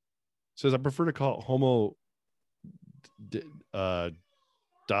 It says I prefer to call it Homo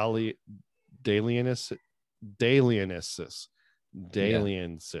Daliensis.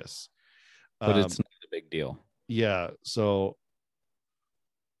 But it's not a big deal. Yeah. So,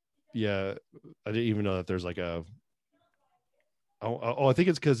 yeah, I didn't even know that there's like a. Oh, I think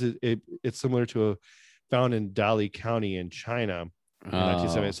it's because it's similar to a found in Dali County in China in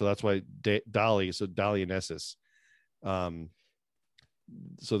 1970. So that's why Dali, so Daliensis.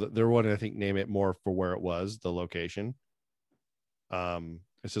 So that they're wanting, I think, name it more for where it was, the location. It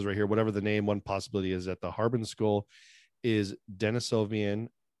says right here, whatever the name, one possibility is that the Harbin skull is Denisovian,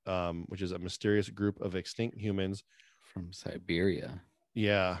 which is a mysterious group of extinct humans from Siberia.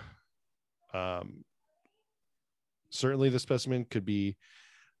 Yeah. Certainly the specimen could be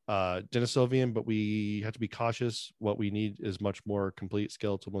Denisovian, but we have to be cautious. What we need is much more complete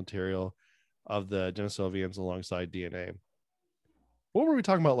skeletal material of the Denisovians alongside DNA. What were we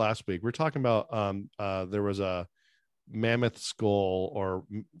talking about last week? We're talking about there was a mammoth skull or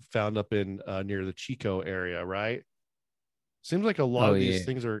found up in near the Chico area, right? Seems like a lot of these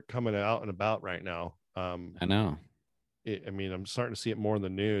things are coming out and about right now. I know. I mean, I'm starting to see it more in the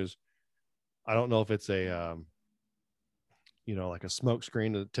news. I don't know if it's a like a smoke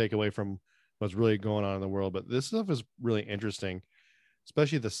screen to take away from what's really going on in the world, but this stuff is really interesting,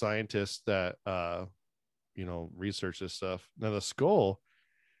 especially the scientists that research this stuff. Now the skull,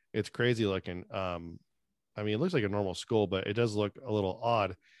 it's crazy looking. I mean, it looks like a normal skull, but it does look a little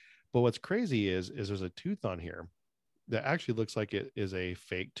odd. But what's crazy is there's a tooth on here that actually looks like it is a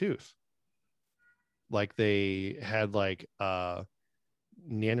fake tooth. Like they had like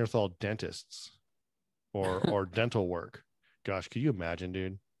Neanderthal dentists or dental work Gosh, could you imagine,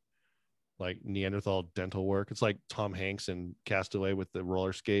 dude? Like Neanderthal dental work. It's like Tom Hanks in Castaway with the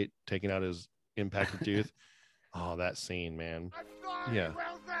roller skate taking out his impacted tooth. Oh, that scene, man. Yeah.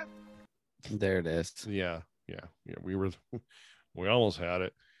 There it is. Yeah. We almost had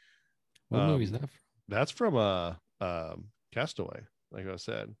it. What movie is that from? That's from Castaway, like I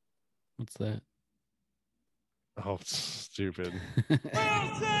said. What's that? Oh, it's stupid.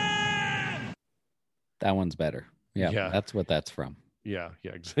 That one's better. Yeah, that's what that's from. Yeah,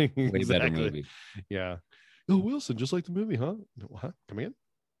 exactly. Way better movie. Yeah. Oh, Wilson, just like the movie, huh? What? Come in.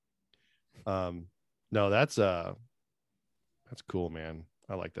 No, that's cool, man.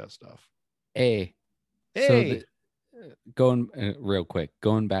 I like that stuff. Hey. So going real quick,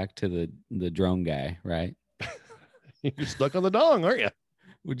 going back to the drone guy, right? You're stuck on the dong, aren't you?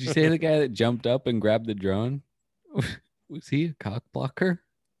 Would you say the guy that jumped up and grabbed the drone, was he a cock blocker?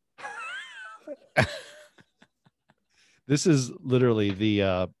 This is literally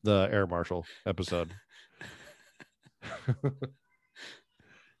the air marshal episode.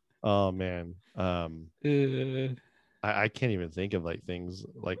 Oh man. I can't even think of like things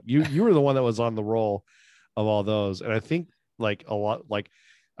like you were the one that was on the roll of all those. And I think like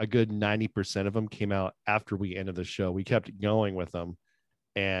a good 90% of them came out after we ended the show. We kept going with them.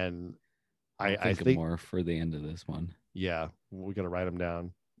 And I think more for the end of this one. Yeah, we got to write them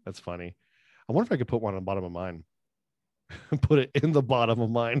down. That's funny. I wonder if I could put one on the bottom of mine. Put it in the bottom of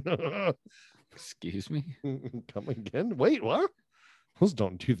mine. Excuse me? Come again? Wait, what? Those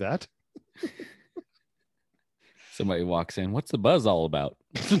don't do that. Somebody walks in. What's the buzz all about?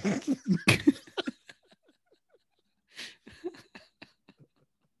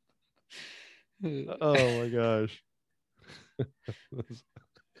 Oh my gosh.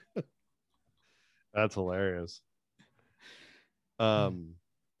 That's hilarious. One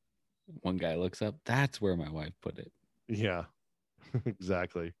guy looks up. That's where my wife put it. Yeah,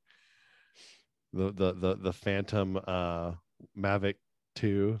 exactly. The Phantom Mavic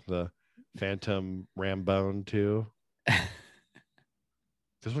 2, the Phantom Rambone 2.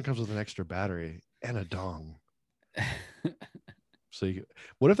 This one comes with an extra battery and a dong. So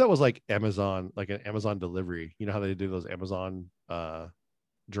what if that was like Amazon, like an Amazon delivery? You know how they do those Amazon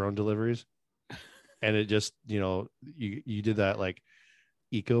drone deliveries? And it just, you did that like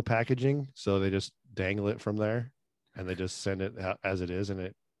eco packaging. So they just dangle it from there and they just send it out as it is. And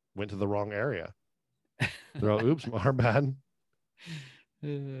it went to the wrong area. Oops, our bad.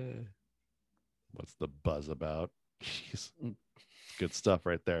 What's the buzz about? Jeez. Good stuff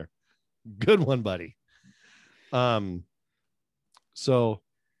right there. Good one, buddy. So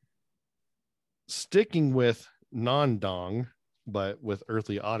sticking with non-dong, but with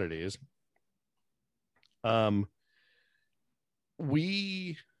earthly oddities, you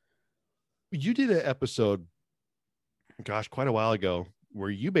did an episode, gosh, quite a while ago, where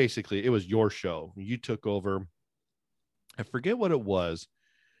you basically, it was your show. You took over. I forget what it was.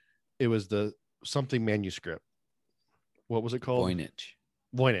 It was the something manuscript. What was it called?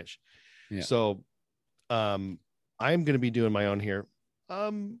 Voynich. Yeah. So, I'm going to be doing my own here.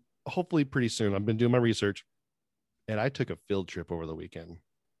 Hopefully pretty soon. I've been doing my research and I took a field trip over the weekend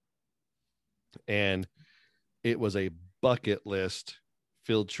and it was a bucket list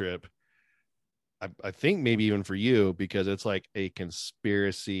field trip. I think maybe even for you, because it's like a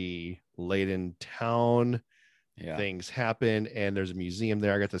conspiracy laden town. Yeah. Things happen and there's a museum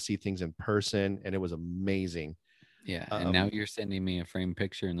there. I got to see things in person and it was amazing. Yeah. And now you're sending me a framed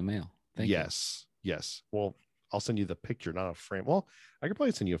picture in the mail. Thank you. Yes. Well, I'll send you the picture, not a frame. Well, I could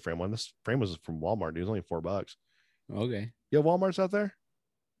probably send you a frame one. This frame was from Walmart, dude. It was only $4. Okay. You have Walmarts out there?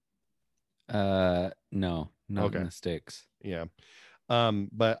 No, not in the sticks. Yeah.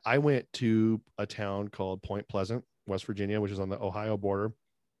 But I went to a town called Point Pleasant, West Virginia, which is on the Ohio border.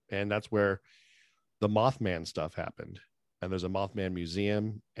 And that's where the Mothman stuff happened. And there's a Mothman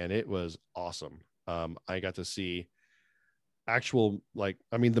museum and it was awesome. I got to see actual,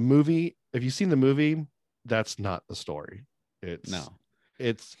 the movie, if you've seen the movie, that's not the story. It's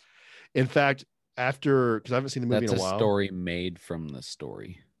in fact, because I haven't seen the movie in a while. That's a story made from the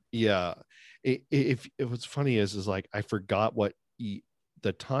story. Yeah. If what's funny is like, I forgot what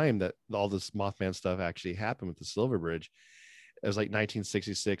the time that all this Mothman stuff actually happened with the Silver Bridge. It was like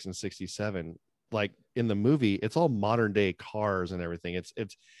 1966 and 67. Like in the movie, it's all modern day cars and everything.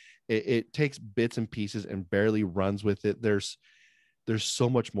 It takes bits and pieces and barely runs with it. There's so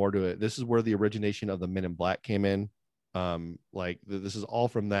much more to it. This is where the origination of the Men in Black came in. This is all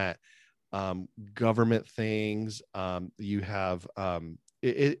from that. Government things. You have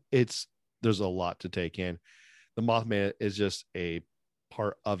there's a lot to take in. The Mothman is just a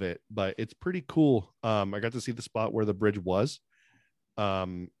part of it, but it's pretty cool. I got to see the spot where the bridge was.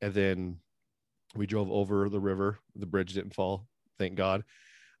 And then we drove over the river. The bridge didn't fall, thank God.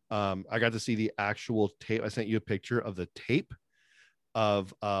 I got to see the actual tape. I sent you a picture of the tape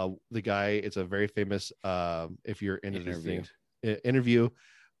of the guy. It's a very famous, if you're into these things, interview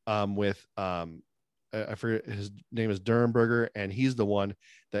with I forget, his name is Durenberger, and he's the one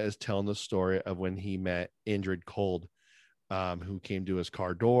that is telling the story of when he met Indrid Cold, who came to his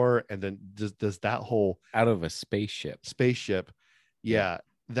car door, and then does that whole out of a spaceship. Yeah,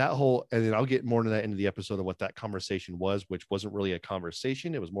 that whole, and then I'll get more into that into the episode of what that conversation was, which wasn't really a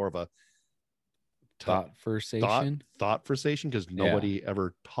conversation. It was more of a thought conversation, because nobody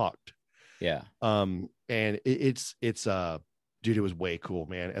ever talked. Yeah. And it's dude, it was way cool,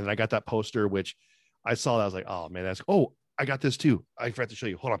 man. And then I got that poster, which I saw that I was like, oh man, I got this too. I forgot to show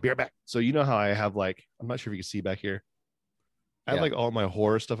you. Hold on, be right back. So you know how I have like, I'm not sure if you can see back here. I have like all my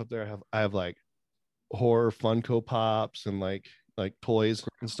horror stuff up there. I have like horror Funko Pops and like toys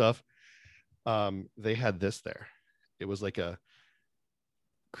and stuff. They had this there. It was like a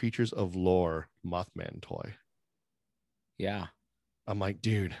Creatures of Lore Mothman toy. Yeah. I'm like,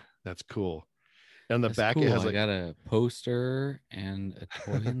 dude, that's cool. And on the back, cool. it has I got a poster and a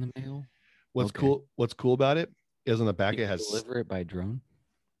toy in the mail. What's cool about it is on the back, it has deliver it by drone.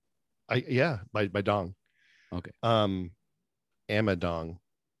 By dong. Okay. Amadong.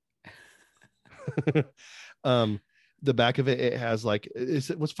 The back of it has like,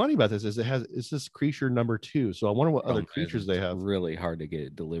 what's funny about this is it's this creature number 2. So I wonder what other creatures they have. Really hard to get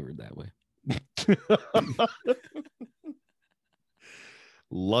it delivered that way.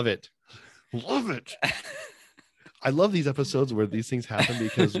 Love it. I love these episodes where these things happen,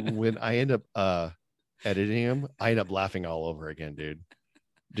 because when I end up editing them, I end up laughing all over again, dude.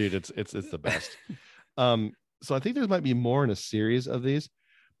 It's the best. So I think there might be more in a series of these,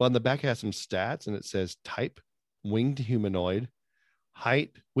 but on the back it has some stats, and it says type, winged humanoid,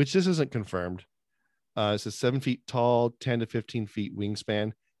 height, which this isn't confirmed. It says 7 feet tall, 10 to 15 feet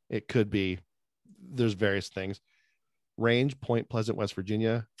wingspan. It could be. There's various things. Range, Point Pleasant, West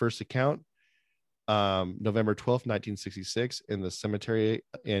Virginia. First account, November 12th, 1966, in the cemetery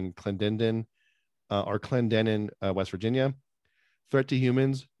in Clendenin, West Virginia. Threat to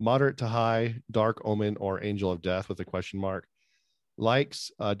humans, moderate to high, dark omen or angel of death with a question mark.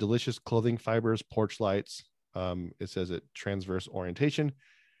 Likes, delicious clothing fibers, porch lights. It says it transverse orientation.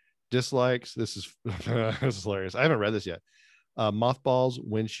 Dislikes, this is this is hilarious. I haven't read this yet. Mothballs,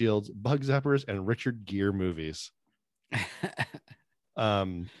 windshields, bug zappers, and Richard Gere movies. It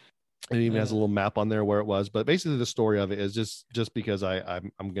even has a little map on there where it was, but basically the story of it is just because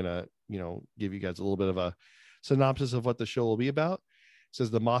I'm gonna give you guys a little bit of a synopsis of what the show will be about. It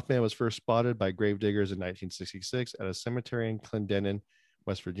says the Mothman was first spotted by gravediggers in 1966 at a cemetery in Clendenin,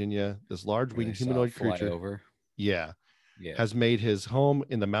 West Virginia. This large winged humanoid creature has made his home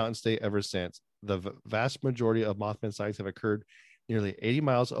in the mountain state ever since. The vast majority of Mothman sightings have occurred nearly 80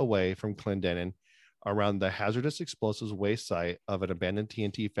 miles away from Clendenin, around the hazardous explosives waste site of an abandoned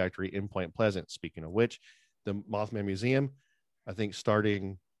TNT factory in Point Pleasant. Speaking of which, the Mothman Museum, I think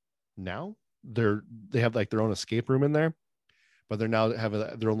starting now, they have like their own escape room in there, but they're now have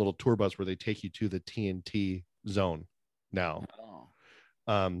their own little tour bus where they take you to the TNT zone now.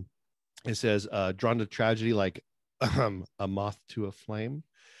 It says drawn to tragedy like a moth to a flame.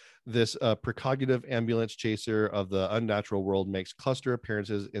 This precognitive ambulance chaser of the unnatural world makes cluster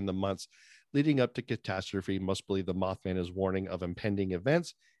appearances in the months leading up to catastrophe. Most believe the Mothman is warning of impending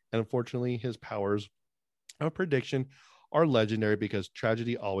events, and unfortunately his powers of prediction are legendary because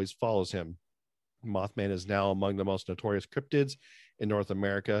tragedy always follows him. Mothman is now among the most notorious cryptids in North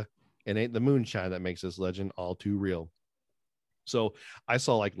America, and ain't the moonshine that makes this legend all too real. So I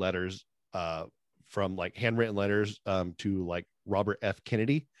saw like letters from like handwritten letters to like Robert F.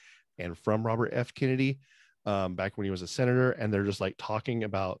 Kennedy, and from Robert F. Kennedy back when he was a senator, and they're just like talking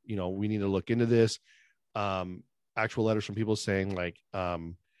about, we need to look into this. Actual letters from people saying like, I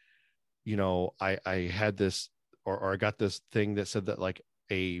had this or I got this thing that said that like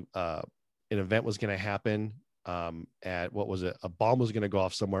an event was going to happen at, what was it? A bomb was going to go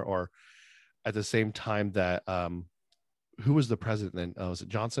off somewhere, or at the same time that, who was the president then? Was it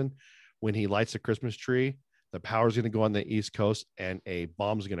Johnson? When he lights a Christmas tree, the power is going to go on the East Coast and a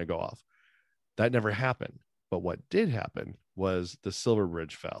bomb's going to go off. That never happened. But what did happen was the Silver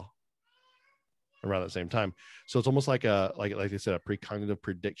Bridge fell around the same time. So it's almost like like they said, a precognitive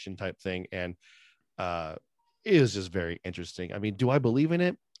prediction type thing. And it is just very interesting. I mean, do I believe in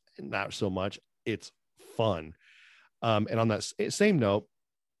it? Not so much. It's fun. And on that same note,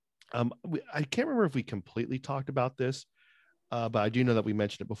 I can't remember if we completely talked about this but I do know that we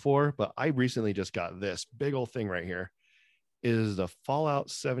mentioned it before. But I recently just got this big old thing right here. It is the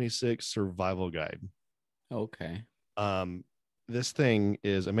Fallout 76 Survival Guide. Okay. This thing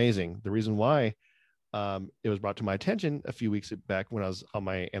is amazing. The reason why it was brought to my attention a few weeks back when I was on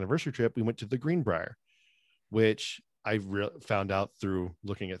my anniversary trip, we went to the Greenbrier, which I found out through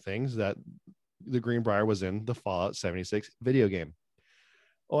looking at things that the Greenbrier was in the Fallout 76 video game.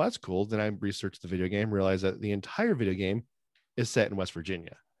 Oh, that's cool. Then I researched the video game, realized that the entire video game is set in West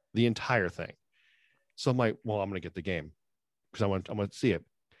Virginia, the entire thing. So I'm like, well, I'm going to get the game because I want to see it.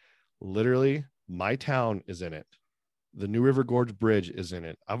 Literally, my town is in it. The New River Gorge Bridge is in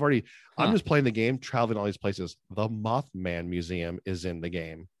it. I'm just playing the game, traveling all these places. The Mothman Museum is in the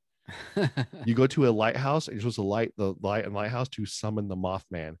game. You go to a lighthouse and you're supposed to light the light and lighthouse to summon the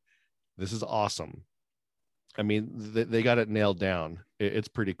Mothman. This is awesome. I mean, they got it nailed down. It's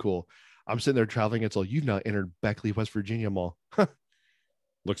pretty cool. I'm sitting there traveling. It's all, you've now entered Beckley, West Virginia Mall.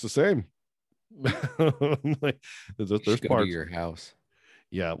 Looks the same. Like, there's parts of your house.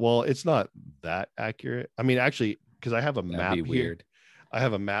 Yeah. Well, it's not that accurate. I mean, actually, because I have a map here. Weird. I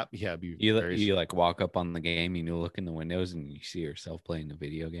have a map. Yeah. You like walk up on the game, you look in the windows and you see yourself playing the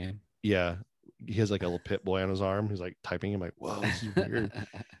video game. Yeah. He has like a little pit boy on his arm. He's like typing. I'm like, whoa, this is weird.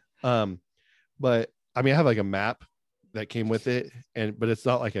 But I mean, I have like a map that came with it, but it's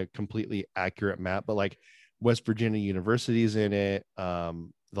not like a completely accurate map, but like West Virginia University's in it.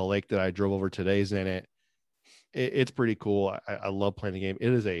 The lake that I drove over today is in it. It's pretty cool. I love playing the game.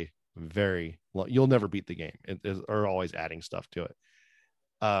 It is a you'll never beat the game. They're always adding stuff to it.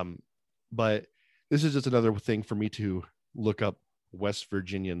 But this is just another thing for me to look up West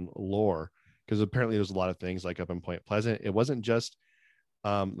Virginian lore, because apparently there's a lot of things like up in Point Pleasant. It wasn't just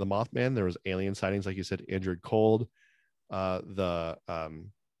the Mothman. There was alien sightings, like you said, Indrid Cold. The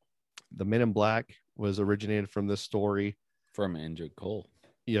Men in Black was originated from this story. From Indrid Cold.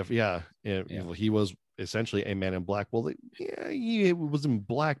 Yeah. He was essentially a man in black. Well, he was in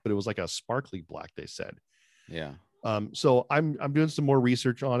black, but it was like a sparkly black, they said. Yeah. So I'm doing some more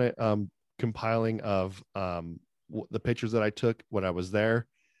research on it, compiling of the pictures that I took when I was there,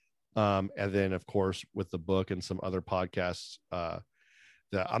 and then of course with the book and some other podcasts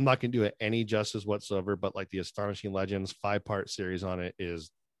that I'm not going to do it any justice whatsoever, but like the Astonishing Legends 5-part series on it is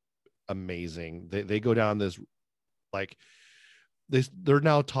amazing. They go down this, like they're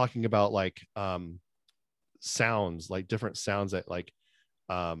now talking about like sounds, like different sounds that like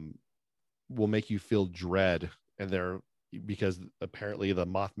will make you feel dread, and because apparently the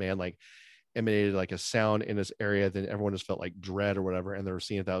Mothman like emanated like a sound in this area, then everyone just felt like dread or whatever, and they were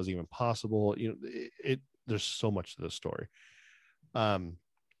seeing if that was even possible. There's so much to this story. And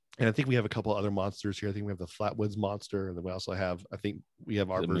I think we have a couple other monsters here. I think we have the Flatwoods monster, and then we also have, I think we have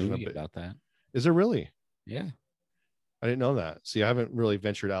our version of it. About that. Is there really? Yeah. I didn't know that. See, I haven't really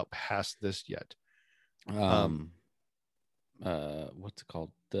ventured out past this yet. What's it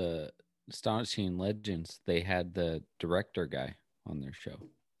called? The Astonishing Legends. They had the director guy on their show.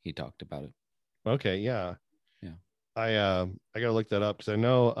 He talked about it. Okay. Yeah. I gotta look that up, because I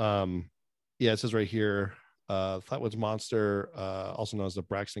know it says right here, Flatwoods monster, also known as the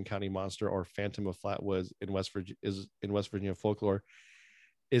Braxton County monster or Phantom of Flatwoods in West Virginia folklore,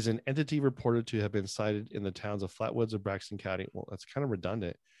 is an entity reported to have been sighted in the towns of Flatwoods of Braxton County. Well, that's kind of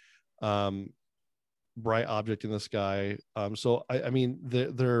redundant. Bright object in the sky. So I mean,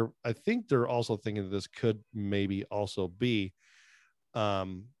 I think they're also thinking that this could maybe also be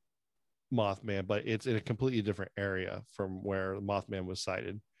Mothman, but it's in a completely different area from where Mothman was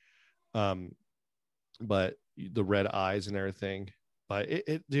sighted. But the red eyes and everything, but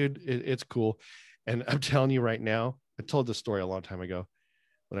it's cool. And I'm telling you right now, I told this story a long time ago.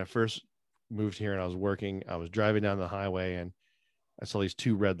 When I first moved here and I was driving down the highway and I saw these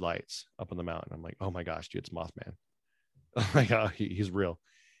 2 red lights up on the mountain. I'm like, oh my gosh, dude, it's Mothman. Oh my God, he's real.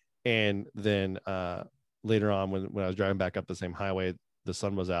 And then later on, when I was driving back up the same highway, the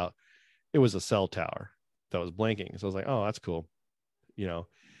sun was out. It was a cell tower that was blinking. So I was like, oh, that's cool.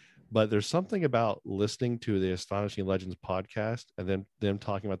 But there's something about listening to the Astonishing Legends podcast and then them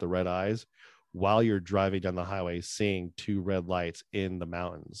talking about the red eyes while you're driving down the highway, seeing 2 red lights in the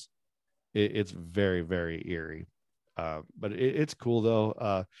mountains. It's very, very eerie. But it's cool though.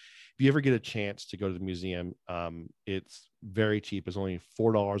 If you ever get a chance to go to the museum, it's very cheap. It's only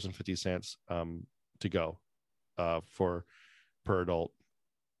 $4.50 to go per adult.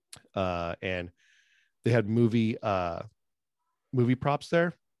 And they had movie props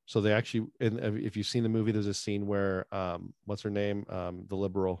there. So they actually, and if you've seen the movie, there's a scene where what's her name? The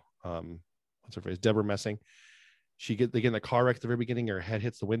liberal, what's her face? Deborah Messing. They get in a car wreck at the very beginning. Her head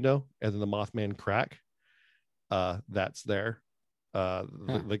hits the window, and then the Mothman crack. that's there.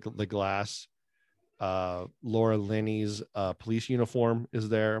 The glass. Laura Linney's police uniform is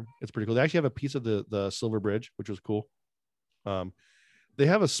there. It's pretty cool. They actually have a piece of the Silver Bridge, which was cool. They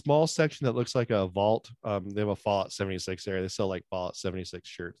have a small section that looks like a vault. They have a Fallout 76 area. They sell like Fallout 76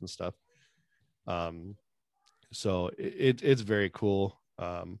 shirts and stuff. So it's very cool.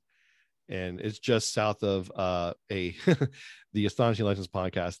 And it's just south of the Astonishing Legends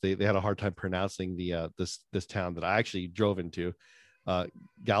podcast. They had a hard time pronouncing this town that I actually drove into.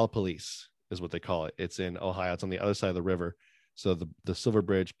 Gallipolis is what they call it. It's in Ohio. It's on the other side of the river. So the Silver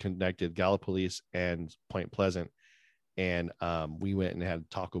Bridge connected Gallipolis and Point Pleasant. And we went and had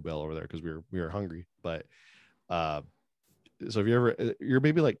Taco Bell over there because we were hungry. But so if you're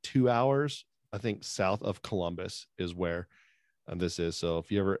maybe like 2 hours, I think, south of Columbus is where this is. So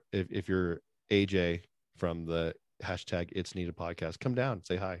if you're AJ from the hashtag It's Needed podcast, come down,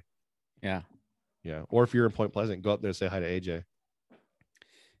 say hi. Yeah. Or if you're in Point Pleasant, go up there and say hi to AJ.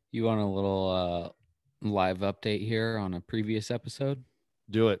 You want a little live update here on a previous episode?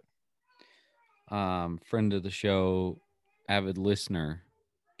 Do it. Friend of the show, avid listener,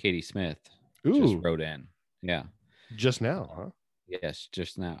 Katie Smith, Ooh. just wrote in. Yeah. Just now, huh? Yes,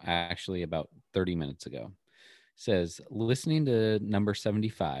 just now. Actually, about 30 minutes ago. Says, listening to number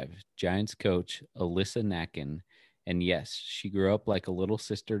 75, Giants coach Alyssa Nacken. And yes, she grew up like a little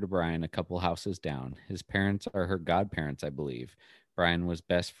sister to Brian a couple houses down. His parents are her godparents, I believe. Brian was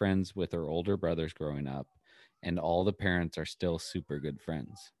best friends with her older brothers growing up. And all the parents are still super good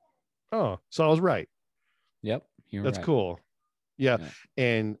friends. Oh, so I was right. Yep. That's right. cool. Yeah.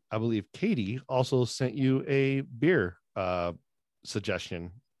 And I believe Katie also sent you a beer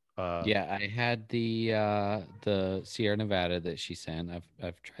suggestion. Yeah, I had the Sierra Nevada that she sent.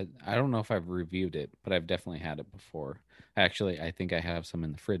 I've tried. I don't know if I've reviewed it, but I've definitely had it before. Actually, I think I have some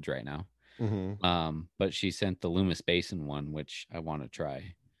in the fridge right now. Mm-hmm. But she sent the Loomis Basin one, which I want to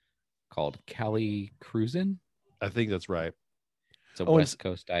try, called Cali Cruisin'. I think that's right. It's a West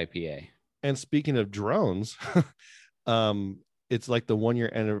Coast IPA. And speaking of drones, it's like the 1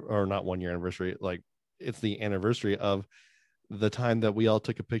 year or not 1 year anniversary. Like it's the anniversary of the time that we all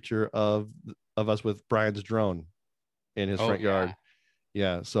took a picture of us with Brian's drone in his front yard.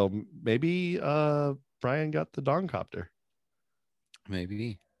 Yeah. So maybe Brian got the Dongcopter.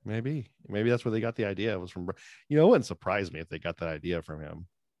 Maybe that's where they got the idea. It was from, it wouldn't surprise me if they got that idea from him.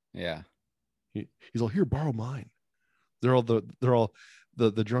 Yeah. He's all, here, borrow mine. They're all the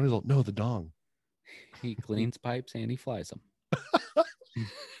drone is all, no, the dong. He cleans pipes and he flies them.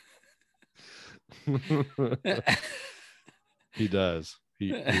 He does.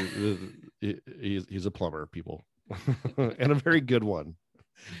 He's a plumber, people, and a very good one,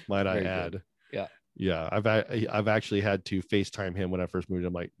 might I add. Good. Yeah. Yeah. I've actually had to FaceTime him when I first moved.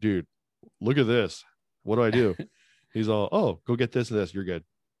 I'm like, dude, look at this. What do I do? He's all, oh, go get this and this. You're good.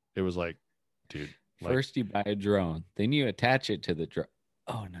 It was like, dude. First you buy a drone, then you attach it to the drone.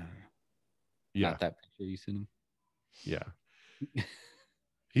 Oh no. Yeah. Not that picture you sent him. Yeah.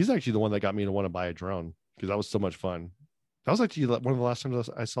 He's actually the one that got me to want to buy a drone because that was so much fun. That was actually one of the last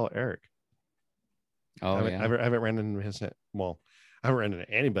times I saw Eric. Oh, I haven't ran into him since. Well, I haven't ran into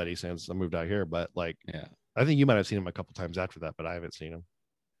anybody since I moved out here, but I think you might have seen him a couple times after that, but I haven't seen him.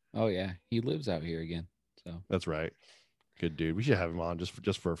 Oh yeah, he lives out here again. So that's right. Good dude. We should have him on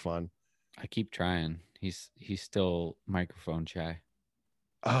just for fun. I keep trying. He's still microphone shy.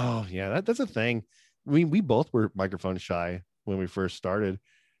 Oh yeah, that's a thing. We both were microphone shy when we first started.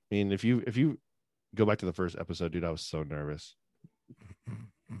 I mean, if you go back to the first episode, dude, I was so nervous.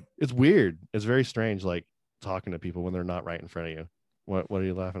 It's weird. It's very strange, like talking to people when they're not right in front of you. What are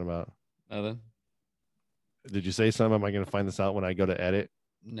you laughing about? Nothing. Did you say something? Am I going to find this out when I go to edit?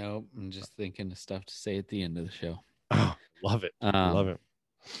 No, I'm just thinking of stuff to say at the end of the show. Oh, love it. Love it.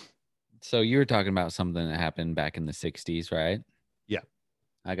 So you were talking about something that happened back in the 60s, right? Yeah.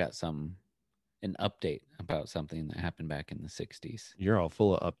 I got an update about something that happened back in the 60s. You're all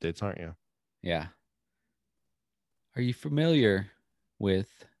full of updates, aren't you? Yeah. Are you familiar with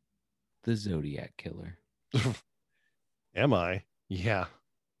the Zodiac Killer? Am I? Yeah.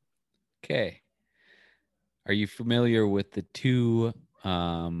 Okay. Are you familiar with the two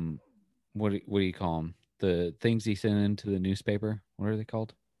what do you call them? The things he sent into the newspaper? What are they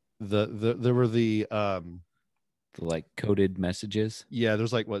called? There were the like coded messages. Yeah,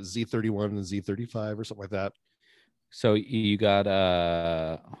 there's like what, Z31 and Z35 or something like that. So you got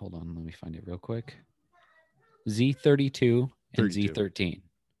hold on, let me find it real quick. Z32 and 32. Z13.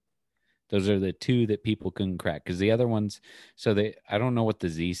 Those are the two that people couldn't crack because the other ones, I don't know what the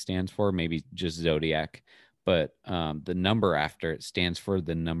Z stands for, maybe just Zodiac, but the number after it stands for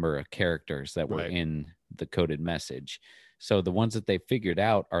the number of characters that were in the coded message. So the ones that they figured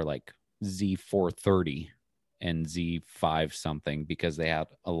out are like Z430 and Z5 something, because they have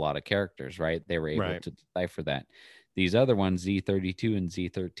a lot of characters, right? They were able to decipher that. These other ones, Z32 and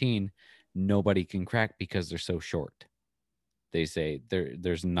Z13, nobody can crack because they're so short. They say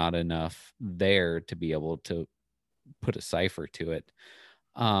there's not enough there to be able to put a cipher to it.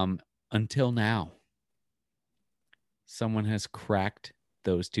 Until now, someone has cracked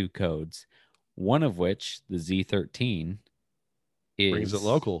those two codes, one of which, the Z13, brings it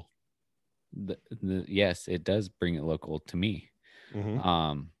local. Yes, it does bring it local to me.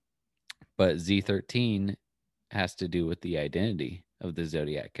 Mm-hmm. But Z13 has to do with the identity of the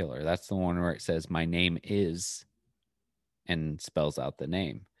Zodiac Killer. That's the one where it says, "My name is," and spells out the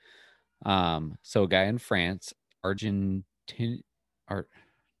name. So a guy in France, Argentoul,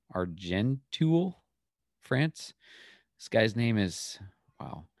 France. This guy's name is,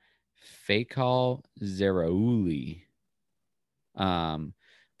 Faikal Zeraouli.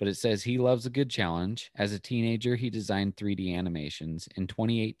 But it says he loves a good challenge. As a teenager, he designed 3D animations. In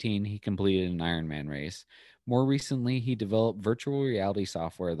 2018, he completed an Iron Man race. More recently, he developed virtual reality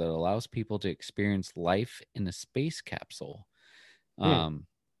software that allows people to experience life in a space capsule.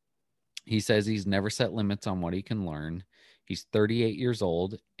 He says he's never set limits on what he can learn. He's 38 years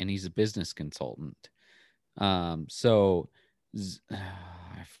old, and he's a business consultant. I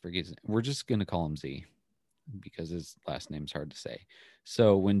forget. We're just going to call him Z, because his last name's hard to say.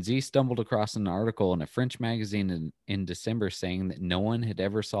 So when Z stumbled across an article in a French magazine in December saying that no one had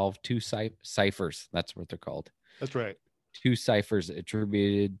ever solved two ciphers, that's what they're called. That's right. Two ciphers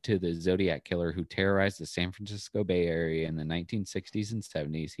attributed to the Zodiac Killer who terrorized the San Francisco Bay Area in the 1960s and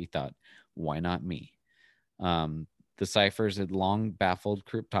 70s, he thought, why not me? The ciphers had long baffled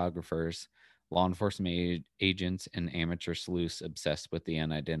cryptographers, law enforcement agents, and amateur sleuths obsessed with the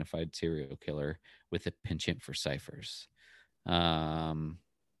unidentified serial killer with a penchant for ciphers. Half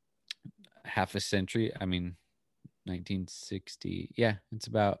a century, 1960. Yeah, it's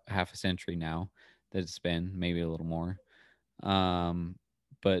about half a century now that it's been, maybe a little more.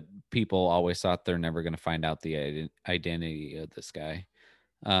 But people always thought they're never going to find out the identity of this guy.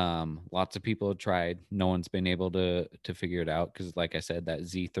 Lots of people have tried. No one's been able to figure it out, because like I said, that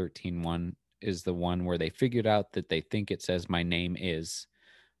Z13 one is the one where they figured out that they think it says my name is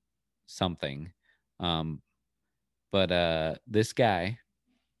something. But this guy,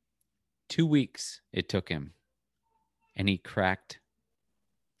 2 weeks it took him, and he cracked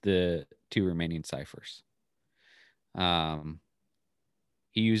the two remaining ciphers.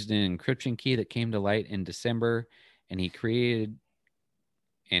 He used an encryption key that came to light in December, and he created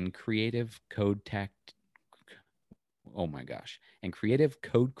creative code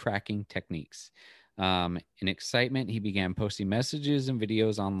cracking techniques. In excitement, he began posting messages and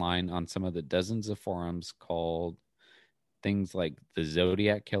videos online on some of the dozens of forums called things like the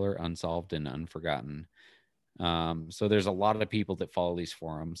Zodiac Killer Unsolved and Unforgotten. So there's a lot of people that follow these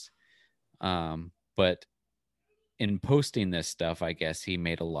forums. But in posting this stuff, I guess he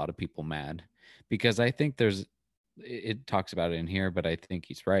made a lot of people mad, because I think it talks about it in here, but I think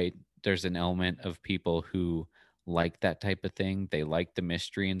he's right. There's an element of people who like that type of thing. They like the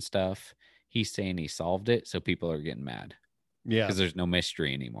mystery and stuff. He's saying he solved it, so people are getting mad. Yeah. Because there's no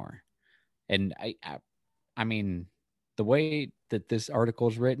mystery anymore. And I mean, the way that this article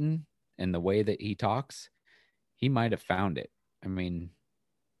is written and the way that he talks, he might have found it. I mean,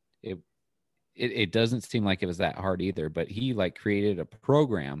 it doesn't seem like it was that hard either, but he created a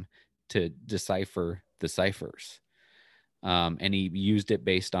program to decipher the ciphers. And he used it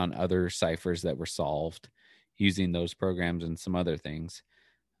based on other ciphers that were solved using those programs and some other things.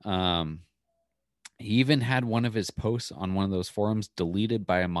 He even had one of his posts on one of those forums deleted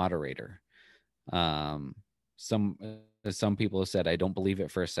by a moderator. Some people have said, I don't believe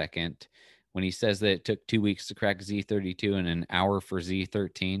it for a second, when he says that it took 2 weeks to crack Z32 and an hour for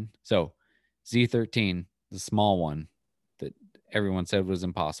Z13. So Z13, the small one that everyone said was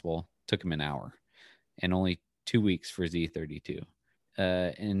impossible, took him an hour, and only 2 weeks for Z32.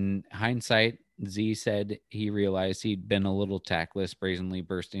 In hindsight, Z said he realized he'd been a little tactless, brazenly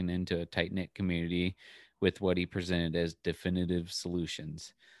bursting into a tight-knit community with what he presented as definitive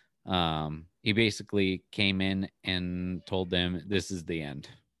solutions. He basically came in and told them, this is the end.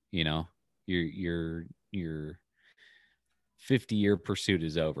 You know, your 50-year pursuit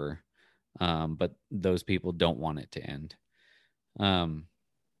is over. But those people don't want it to end.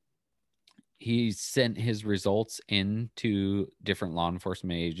 He sent his results into different law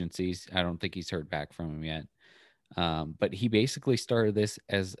enforcement agencies. I don't think he's heard back from them yet. But he basically started this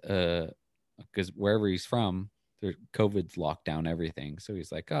as because wherever he's from, COVID's locked down everything. So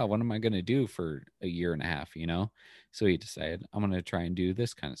he's like, oh, what am I going to do for a year and a half, you know? So he decided, I'm going to try and do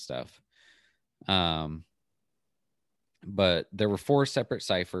this kind of stuff. But there were 4 separate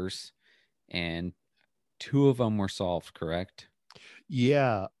ciphers, and 2 of them were solved, correct?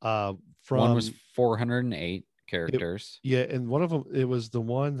 Yeah. One was 408 characters. And one of them, it was the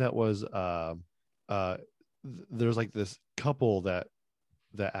one that was there's like this couple that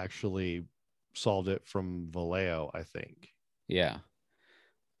actually solved it from Vallejo, I think. Yeah.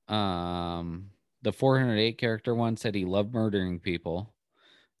 The 408 character one said he loved murdering people.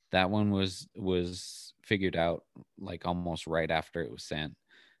 That one was figured out like almost right after it was sent.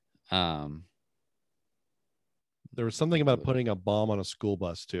 There was something about putting a bomb on a school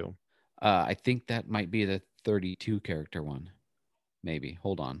bus too. I think that might be the 32 character one. Maybe.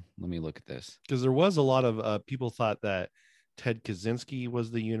 Hold on. Let me look at this. Because there was a lot of people thought that Ted Kaczynski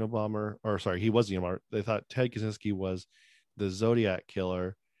was the Unabomber, or sorry, he was the Unabomber. They thought Ted Kaczynski was the Zodiac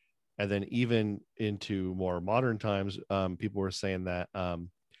killer. And then even into more modern times, people were saying that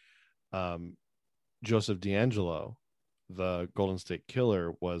Joseph D'Angelo, the Golden State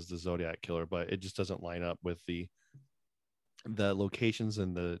Killer, was the Zodiac killer, but it just doesn't line up with the locations,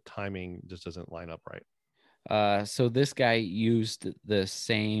 and the timing just doesn't line up right. So this guy used the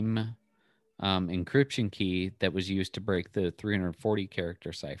same encryption key that was used to break the 340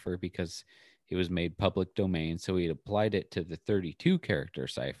 character cipher because it was made public domain. So he applied it to the 32 character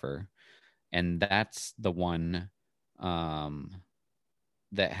cipher, and that's the one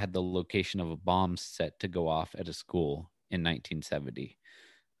that had the location of a bomb set to go off at a school in 1970.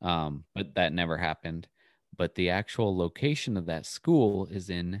 But that never happened. But the actual location of that school is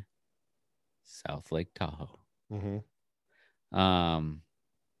in South Lake Tahoe. Mm-hmm.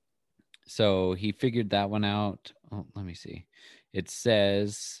 So he figured that one out. Oh, let me see. It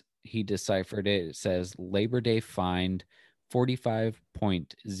says he deciphered it. It says Labor Day find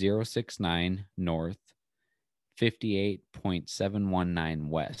 45.069 north, 58.719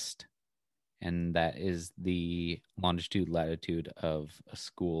 west. And that is the longitude latitude of a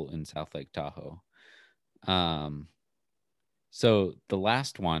school in South Lake Tahoe. So the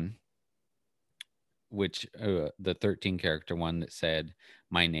last one, which the 13 character one that said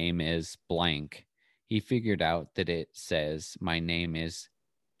my name is blank, he figured out that it says my name is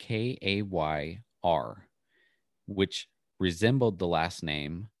Kayr, which resembled the last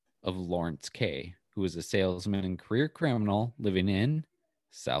name of Lawrence K, who was a salesman and career criminal living in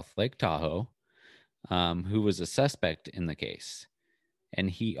South Lake Tahoe, who was a suspect in the case. And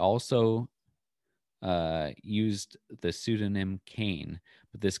he also used the pseudonym Kane,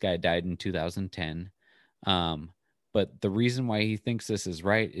 but this guy died in 2010. But the reason why he thinks this is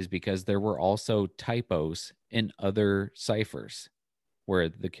right is because there were also typos in other ciphers where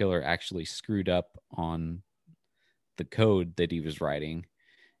the killer actually screwed up on the code that he was writing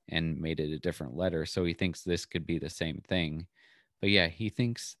and made it a different letter. So he thinks this could be the same thing. But yeah, he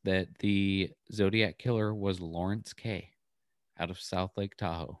thinks that the Zodiac killer was Lawrence K out of South Lake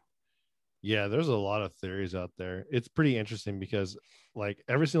Tahoe. Yeah, there's a lot of theories out there. It's pretty interesting because like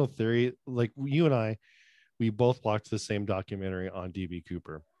every single theory, like you and I, we both watched the same documentary on DB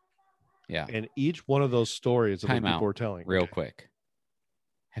Cooper. Yeah. And each one of those stories that people were telling. Real quick.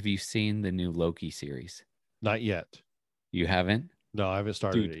 Have you seen the new Loki series? Not yet. You haven't? No, I haven't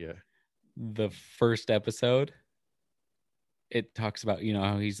started it yet. The first episode, it talks about, you know,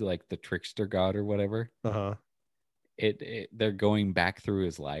 how he's like the trickster god or whatever. Uh-huh. They're going back through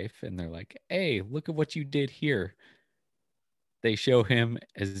his life and they're like, hey, look at what you did here. They show him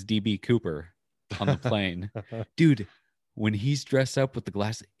as DB Cooper on the plane. Dude, when he's dressed up with the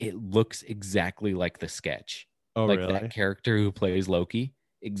glasses, it looks exactly like the sketch. Oh, like really? that character who plays Loki,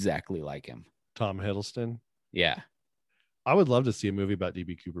 exactly like him. Tom Hiddleston. Yeah. I would love to see a movie about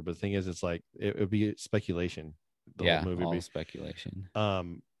DB Cooper, but the thing is, it's like it would be speculation. The whole movie would be speculation.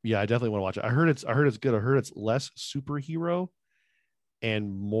 Yeah, I definitely want to watch it. I heard it's good. I heard it's less superhero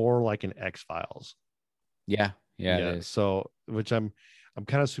and more like an X-Files. Yeah, it is. So, which I'm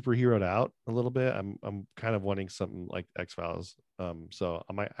kind of superheroed out a little bit. I'm kind of wanting something like X-Files. So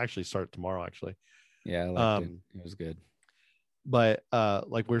I might actually start tomorrow. Actually, yeah, I liked it. It was good. But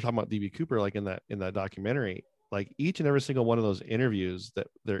like we were talking about DB Cooper, like in that documentary, like each and every single one of those interviews that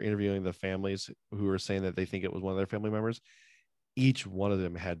they're interviewing the families who are saying that they think it was one of their family members, each one of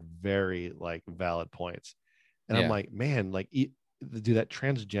them had very like valid points. And I'm like, man, like do that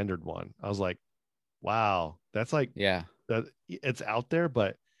transgendered one. I was like, wow, that's like, yeah, that it's out there,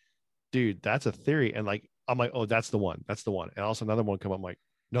 but dude, that's a theory. And like, I'm like, oh, that's the one. And also another one come up, I'm like,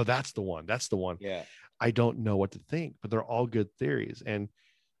 no, that's the one. Yeah. I don't know what to think, but they're all good theories. And,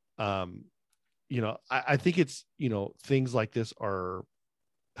 I think it's, things like this are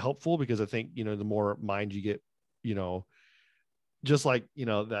helpful because I think, the more mind you get, just like,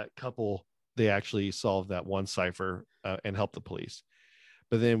 that couple, they actually solved that one cipher and helped the police.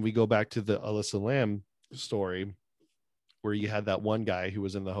 But then we go back to the Alyssa Lamb story where you had that one guy who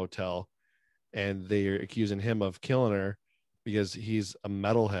was in the hotel and they're accusing him of killing her because he's a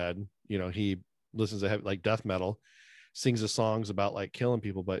metalhead. He listens to like death metal, sings the songs about like killing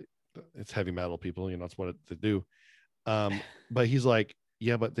people, but it's heavy metal people, that's what they do. But he's like,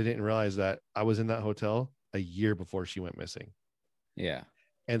 yeah, but they didn't realize that I was in that hotel a year before she went missing. Yeah.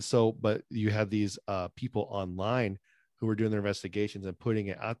 And so, but you had these people online who were doing their investigations and putting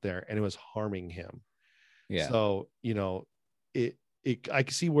it out there, and it was harming him. Yeah. So, I can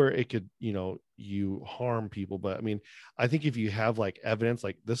see where it could, you harm people. But I mean, I think if you have like evidence,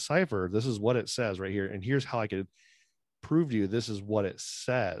 like this cipher, this is what it says right here. And here's how I could prove to you, this is what it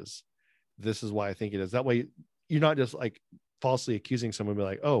says. This is why I think it is. That way you're not just like falsely accusing someone, be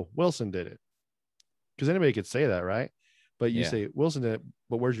like, oh, Wilson did it. Because anybody could say that, right? But you say Wilson did it,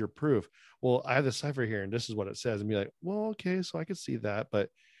 but where's your proof? Well, I have the cipher here and this is what it says. And be like, well, okay, so I could see that,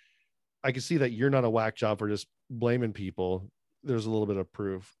 but I can see that you're not a whack job for just blaming people. There's a little bit of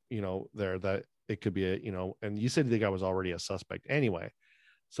proof, there that it could be and you said the guy was already a suspect anyway.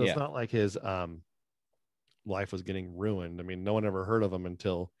 So it's not like his life was getting ruined. I mean, no one ever heard of him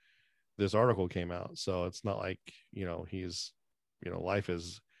until this article came out. So it's not like, he's, life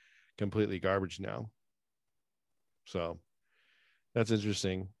is completely garbage now. So that's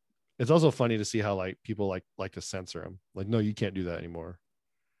interesting. It's also funny to see how like people like to censor him. Like, no, you can't do that anymore.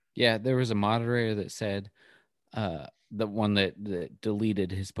 Yeah, there was a moderator that said, the one that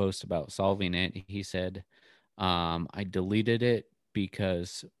deleted his post about solving it. He said, I deleted it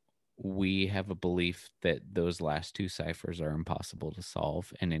because we have a belief that those last two ciphers are impossible to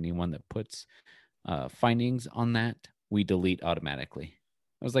solve. And anyone that puts findings on that, we delete automatically.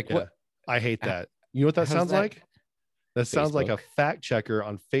 I was like, yeah, what? I hate that. You know what that sounds like? That sounds like a fact checker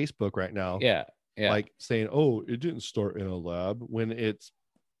on Facebook right now. Yeah. Like saying, oh, it didn't start in a lab, when it's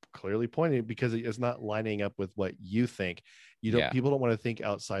clearly pointing, because it's not lining up with what you think. People don't want to think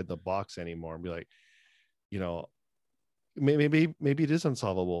outside the box anymore and be like, maybe it is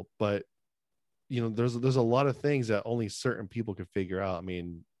unsolvable, but there's a lot of things that only certain people can figure out. I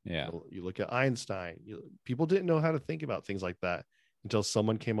mean, you look at Einstein, people didn't know how to think about things like that until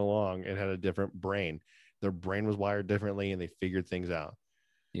someone came along and had a different brain. Their brain was wired differently and they figured things out.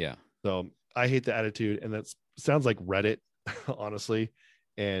 Yeah. So I hate the attitude, and that sounds like Reddit, honestly.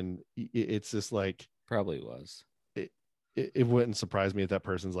 And it's just like, probably was. It wouldn't surprise me if that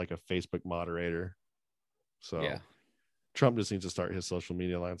person's like a Facebook moderator. So yeah, Trump just needs to start his social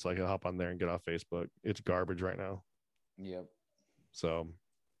media line so I can hop on there and get off Facebook. It's garbage right now. Yep. So,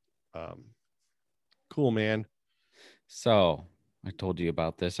 cool, man. So I told you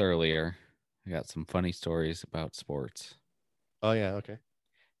about this earlier. I got some funny stories about sports. Oh yeah. Okay.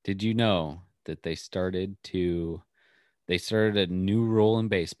 Did you know that they started a new rule in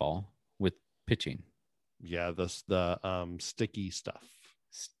baseball with pitching? Yeah. The sticky stuff.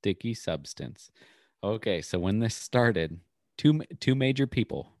 Sticky substance. Okay. So when this started, two major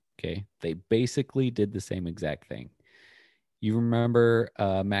people, okay, they basically did the same exact thing. You remember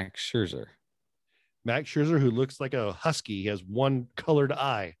Max Scherzer? Max Scherzer, who looks like a husky. He has one colored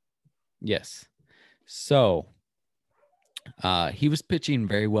eye. Yes. So he was pitching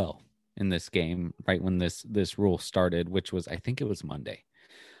very well in this game right when this rule started, which was, I think it was Monday.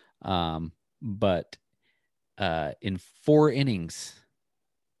 But in 4 innings,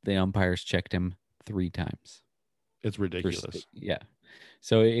 the umpires checked him 3 times. It's ridiculous. Yeah.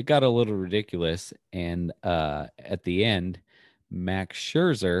 So it got a little ridiculous. And at the end, Max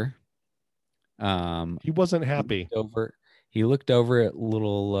Scherzer, he wasn't happy. He looked over at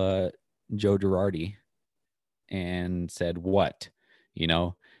little Joe Girardi and said, what?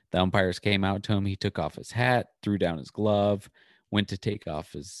 The umpires came out to him. He took off his hat, threw down his glove, went to take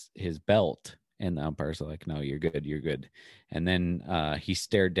off his belt. And the umpires are like, no, you're good. You're good. And then he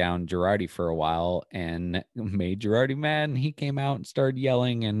stared down Girardi for a while and made Girardi mad. And he came out and started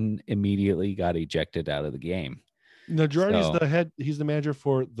yelling and immediately got ejected out of the game. No, Girardi's the head. He's the manager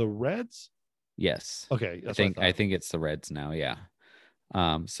for the Reds. Yes. Okay. I think it's the Reds now. Yeah.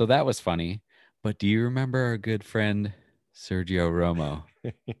 So that was funny. But do you remember our good friend Sergio Romo?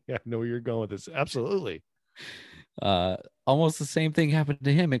 Yeah, I know where you're going with this. Absolutely. Almost the same thing happened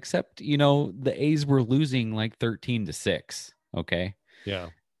to him, except the A's were losing like 13-6. Okay. Yeah.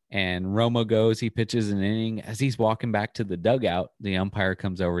 And Romo goes, he pitches an inning. As he's walking back to the dugout, the umpire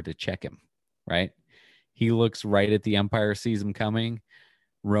comes over to check him. Right. He looks right at the umpire, sees him coming,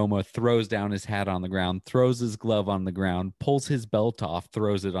 Roma throws down his hat on the ground, throws his glove on the ground, pulls his belt off,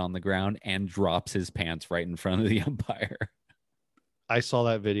 throws it on the ground, and drops his pants right in front of the umpire. I saw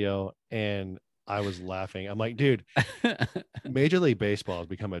that video and I was laughing. I'm like, dude, Major League Baseball has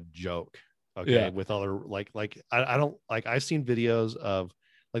become a joke. Okay. Yeah. With other I don't like, I've seen videos of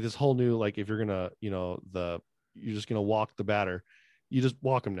like this whole new, like if you're gonna, you're just gonna walk the batter, you just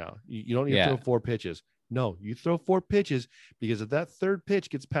walk them now. You don't need to throw 4 pitches. No, you throw 4 pitches, because if that third pitch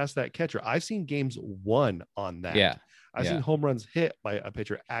gets past that catcher, I've seen games won on that. Yeah. I've seen home runs hit by a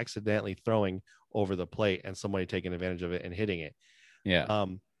pitcher accidentally throwing over the plate and somebody taking advantage of it and hitting it. Yeah.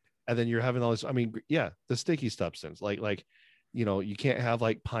 And then you're having all this, I mean, yeah, the sticky substance, like, you can't have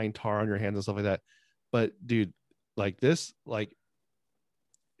like pine tar on your hands and stuff like that. But dude, like this, like,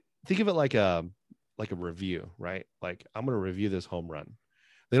 think of it like a review, right? Like, I'm going to review this home run.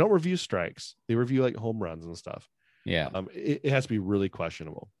 They don't review strikes. They review like home runs and stuff. Yeah. It has to be really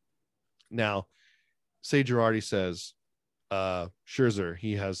questionable. Now, say Girardi says, Scherzer,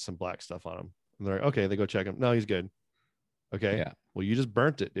 he has some black stuff on him. And they're like, okay, they go check him. No, he's good. Okay. Yeah. Well, you just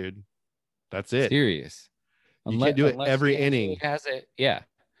burnt it, dude. That's it. Serious. You can't do it every inning. Has it? Yeah.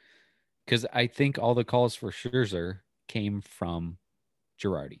 Because I think all the calls for Scherzer came from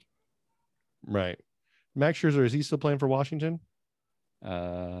Girardi. Right. Max Scherzer, is he still playing for Washington?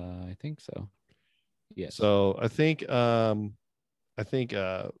 I think so. Yes. So I think Girardi's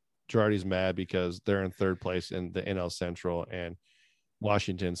mad because they're in 3rd place in the NL Central and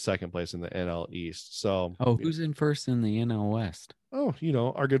Washington's 2nd place in the NL East. So who's in first in the NL West? Oh,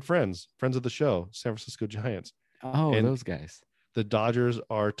 our good friends of the show, San Francisco Giants. Oh, and those guys. The Dodgers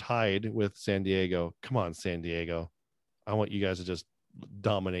are tied with San Diego. Come on, San Diego. I want you guys to just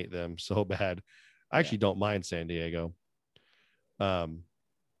dominate them so bad. I actually don't mind San Diego.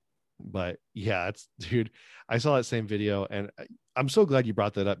 But yeah, dude, I saw that same video and I'm so glad you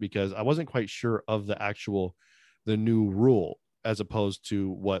brought that up because I wasn't quite sure of the new rule as opposed to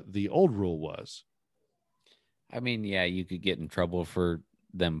what the old rule was. I mean, yeah, you could get in trouble for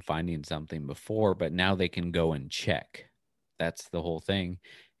them finding something before, but now they can go and check. That's the whole thing.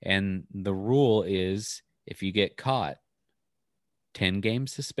 And the rule is if you get caught, 10-game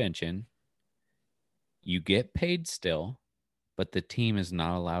suspension, you get paid still, but the team is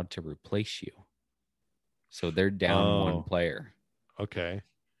not allowed to replace you. So they're down 1 player. Okay.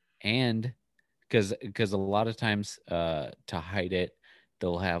 And because a lot of times to hide it,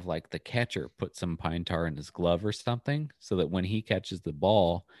 they'll have like the catcher put some pine tar in his glove or something so that when he catches the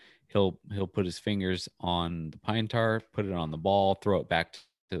ball, he'll put his fingers on the pine tar, put it on the ball, throw it back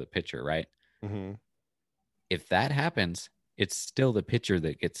to the pitcher, right? Mm-hmm. If that happens, it's still the pitcher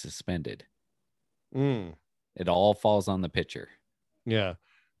that gets suspended. It all falls on the pitcher. Yeah. I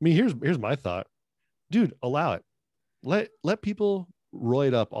mean, here's my thought. Dude, allow it. Let people roll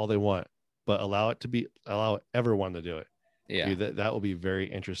it up all they want, but allow everyone to do it. Yeah. Dude, that will be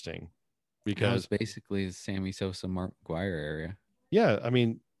very interesting because it's basically the Sammy Sosa, Mark McGwire area. Yeah. I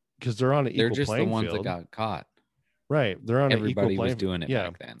mean, because they're on an equal playing field. They're just the ones that got caught. Right. They're on Everybody an equal was doing it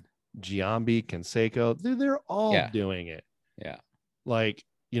back then. Giambi, Canseco, they're all doing it. Yeah. Like,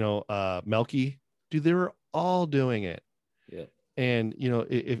 Melky, dude, they were all doing it. Yeah. And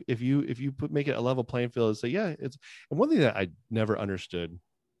if you make it a level playing field and say, yeah, and one thing that I never understood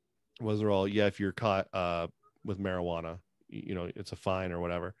was they're all, if you're caught with marijuana, it's a fine or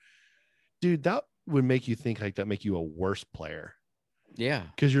whatever. Dude, that would make you think like that make you a worse player. Yeah.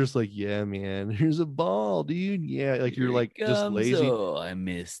 Because you're just like, yeah, man, here's a ball, dude. Yeah. Like you're like just lazy. Oh, I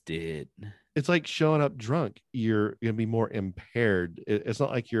missed it. It's like showing up drunk. You're going to be more impaired. It's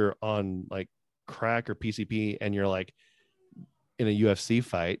not like you're on like crack or PCP and you're like in a UFC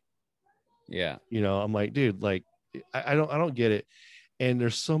fight. Yeah. I'm like, dude, like I don't get it. And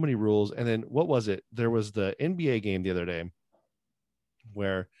there's so many rules. And then what was it? There was the NBA game the other day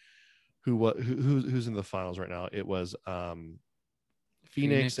where who's in the finals right now? It was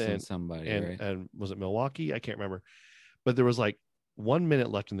Phoenix and somebody and was it Milwaukee? I can't remember. But there was like 1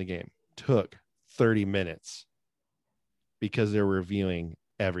 minute left in the game. Took 30 minutes because they're reviewing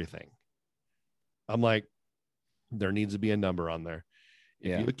everything. I'm like, there needs to be a number on there.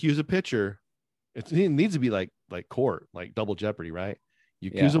 If you accuse a pitcher, it needs to be like court, like double jeopardy, right? You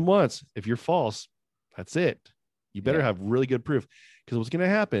accuse them once. If you're false, that's it. You better have really good proof. Because what's going to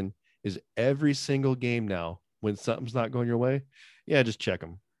happen is every single game now, when something's not going your way, just check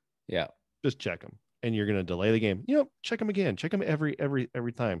them. Yeah. Just check them. And you're going to delay the game. Check them again. Check them every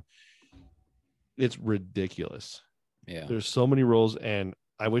time. It's ridiculous. Yeah. There's so many rules. And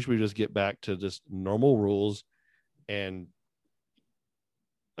I wish we just get back to just normal rules. And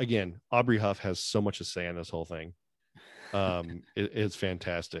again, Aubrey Huff has so much to say on this whole thing. It's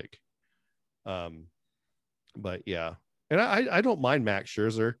fantastic. But yeah, and I don't mind Max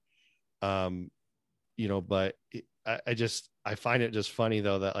Scherzer, but I find it just funny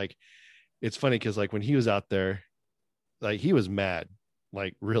though that like it's funny because like when he was out there, like he was mad,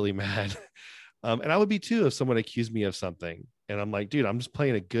 like really mad. And I would be too if someone accused me of something. And I'm like, dude, I'm just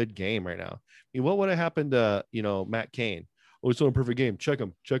playing a good game right now. I mean, what would have happened to, Matt Cain? Oh, it's not a perfect game. Check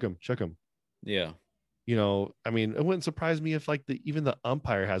him. Yeah. I mean, it wouldn't surprise me if like even the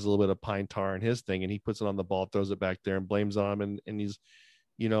umpire has a little bit of pine tar in his thing and he puts it on the ball, throws it back there and blames on him. And he's,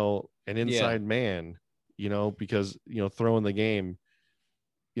 an inside man, because, throwing the game,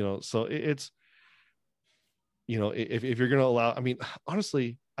 so it's, if you're going to allow, I mean,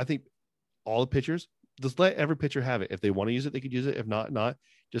 honestly, I think all the pitchers, just let every pitcher have it. If they want to use it, they could use it. If not,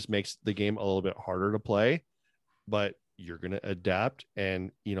 just makes the game a little bit harder to play, but you're going to adapt.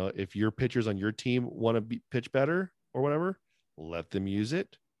 And, if your pitchers on your team want to pitch better or whatever, let them use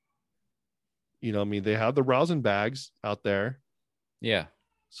it. I mean, they have the rosin bags out there. Yeah.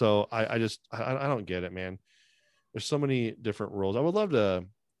 So I don't get it, man. There's so many different rules. I would love to,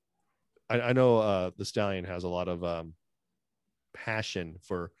 I know the Stallion has a lot of passion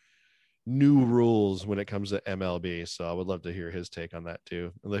for new rules when it comes to MLB. So I would love to hear his take on that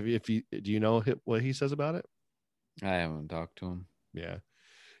too. Do you know what he says about it? I haven't talked to him. Yeah.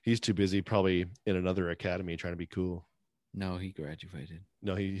 He's too busy probably in another academy trying to be cool. No, he graduated.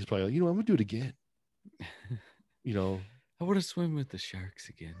 No, he's probably like, I'm going to do it again. I want to swim with the sharks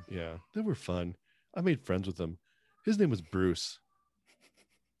again. Yeah, they were fun. I made friends with them. His name was Bruce.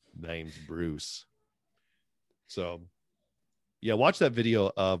 Name's Bruce. So, yeah, watch that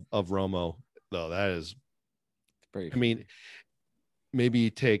video of Romo, though. That is, pretty. I mean, maybe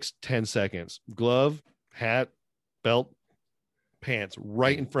it takes 10 seconds. Glove, hat, belt, pants,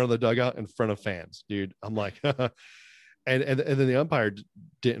 right in front of the dugout, in front of fans, dude. I'm like, and then the umpire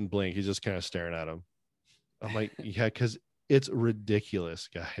didn't blink. He's just kind of staring at him. I'm like, yeah, because it's ridiculous,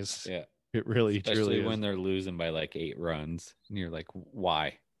 guys. Yeah, it really, especially truly when is. they're losing by like 8 runs, and you're like,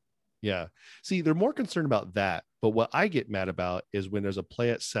 why? Yeah. See, they're more concerned about that. But what I get mad about is when there's a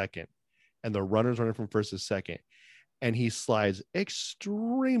play at second and the runner's running from first to second, and he slides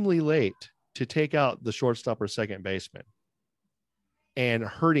extremely late to take out the shortstop or second baseman and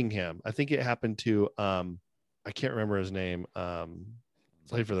hurting him. I think it happened to, I can't remember his name.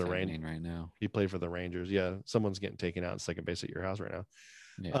 Played for the Rangers right now. He played for the Rangers. Yeah. Someone's getting taken out in second base at your house right now.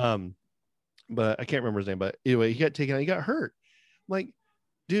 Yeah. But I can't remember his name, but anyway, he got taken out. He got hurt. I'm like,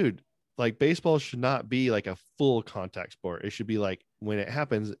 dude, like baseball should not be like a full contact sport. It should be like when it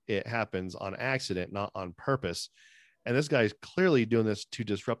happens on accident, not on purpose. And this guy's clearly doing this to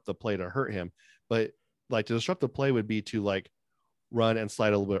disrupt the play to hurt him. But like to disrupt the play would be to like run and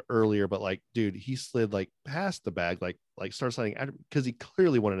slide a little bit earlier. But like, dude, he slid like past the bag, like start sliding because he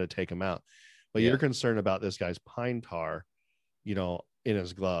clearly wanted to take him out. But you're concerned about this guy's pine tar, in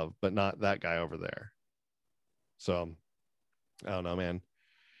his glove, but not that guy over there. So I don't know, man.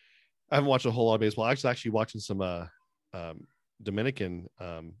 I haven't watched a whole lot of baseball. I was actually watching some Dominican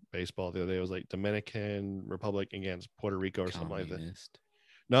baseball the other day. It was like Dominican Republic against Puerto Rico or something like that.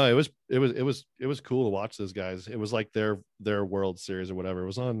 No, it was cool to watch those guys. It was like their World Series or whatever. It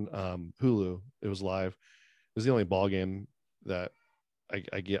was on Hulu. It was live. It was the only ball game that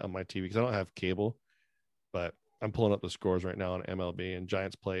I get on my TV because I don't have cable. But I'm pulling up the scores right now on MLB, and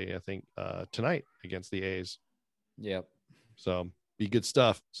Giants play, I think, tonight against the A's. Yep. So be good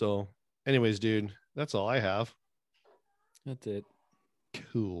stuff. So anyways, dude, that's all I have. That's it.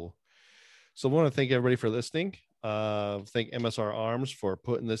 Cool. So I want to thank everybody for listening. Thank MSR Arms for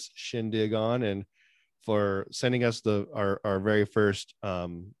putting this shindig on and for sending us our very first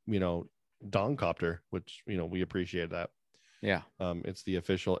Dongcopter, which we appreciate that. Yeah. It's the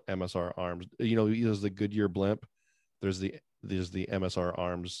official MSR Arms. There's the Goodyear blimp. There's the MSR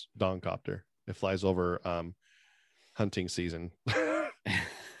Arms Dongcopter. It flies over hunting season.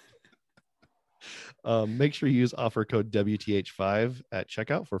 Make sure you use offer code WTH5 at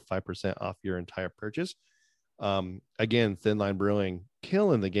checkout for 5% off your entire purchase. Again, Thin Line Brewing,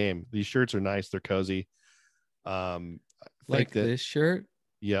 killing the game. These shirts are nice. They're cozy. Like this shirt?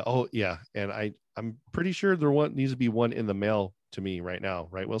 Yeah. Oh, yeah. And I'm pretty sure there needs to be one in the mail to me right now.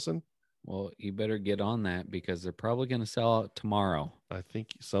 Right, Wilson? Well, you better get on that because they're probably going to sell out tomorrow. I think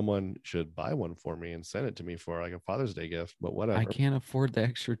someone should buy one for me and send it to me for like a Father's Day gift, but whatever. I can't afford the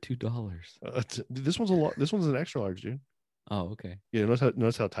extra $2. This one's this one's an extra large, dude. Oh, okay. Yeah.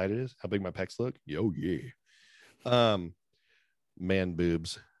 Notice how tight it is, how big my pecs look. Yo, yeah. Man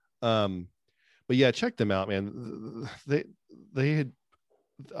boobs. But yeah, check them out, man.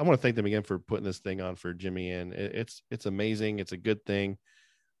 I want to thank them again for putting this thing on for Jimmy in. It's amazing. It's a good thing.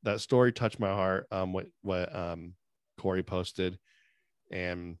 That story touched my heart. What Corey posted,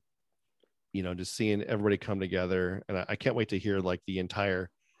 and just seeing everybody come together, and I can't wait to hear like the entire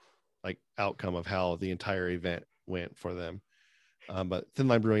like outcome of how the entire event went for them. But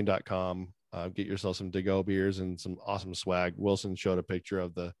thinlinebrewing.com, get yourself some to-go beers and some awesome swag. Wilson showed a picture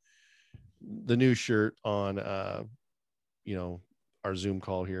of the new shirt on our Zoom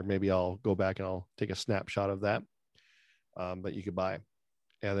call here. Maybe I'll go back and I'll take a snapshot of that. But you could buy.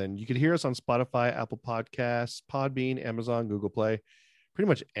 And then you could hear us on Spotify, Apple Podcasts, Podbean, Amazon, Google Play, pretty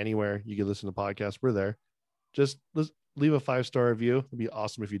much anywhere you can listen to podcasts. We're there. Just leave a 5-star review. It'd be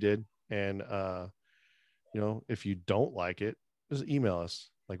awesome if you did. And, if you don't like it, just email us.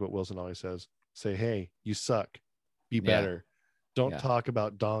 Like what Wilson always says, say, hey, you suck. Be better. Don't talk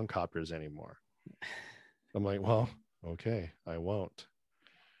about dong copters anymore. I'm like, well, okay, I won't.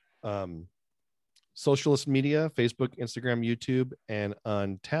 Socialist media, Facebook, Instagram, YouTube, and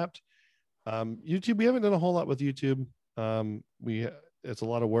Untapped. YouTube, we haven't done a whole lot with YouTube. It's a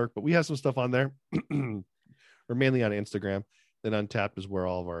lot of work, but we have some stuff on there. We're mainly on Instagram. Then Untapped is where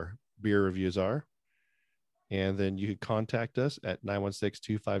all of our beer reviews are. And then you could contact us at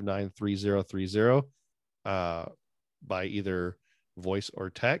 916-259-3030 by either voice or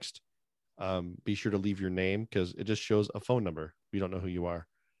text. Be sure to leave your name because it just shows a phone number. We don't know who you are,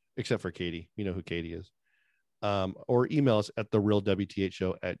 except for Katie. We know who Katie is. Or email us at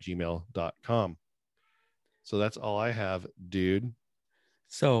therealwtshow@gmail.com. So that's all I have, dude.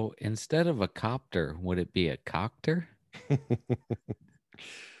 So instead of a copter, would it be a cocter?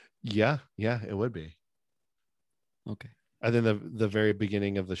 Yeah, it would be. Okay. And then the very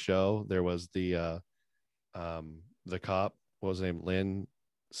beginning of the show, there was the cop. What was his name? Lynn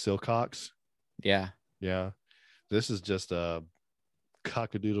Silcox. Yeah. This is just a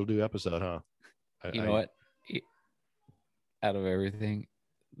cock-a-doodle-doo episode, huh? You know what? Out of everything,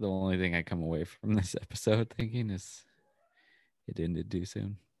 the only thing I come away from this episode thinking is it ended too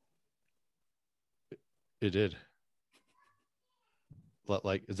soon. It did.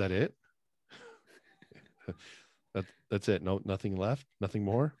 Like, is that it? That's it. No, nothing left. Nothing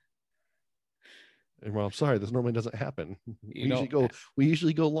more. And well, I'm sorry. This normally doesn't happen. We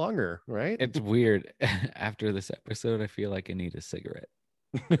usually go longer, right? It's weird. After this episode, I feel like I need a cigarette.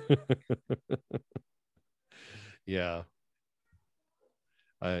 Yeah.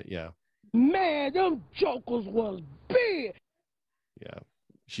 Yeah. Man, them jokers was big. Yeah.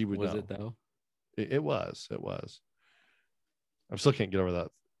 She would Was know. it though? It was. I still can't get over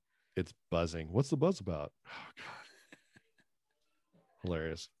that. It's buzzing. What's the buzz about? Oh God.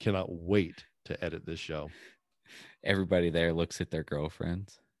 Hilarious. Cannot wait to edit this show. Everybody there looks at their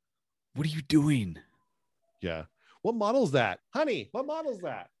girlfriends. What are you doing? Yeah. What model's that? Honey, what model's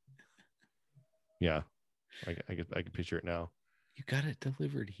that? Yeah. I can picture it now. You got it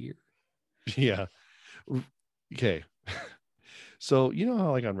delivered here. Yeah. Okay. So you know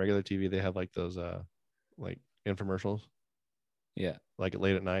how like on regular TV they have like those like infomercials? Yeah. Like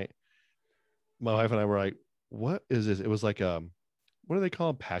late at night. My wife and I were like, what is this? It was like what do they call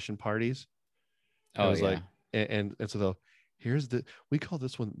them? Passion parties. Oh, it was yeah. like and so we call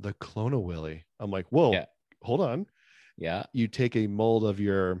this one the Clone-A-Willy. I'm like, whoa, hold on. Yeah. You take a mold of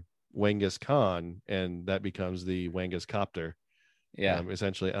your Wenghis Khan and that becomes the Wenghis Copter. Yeah.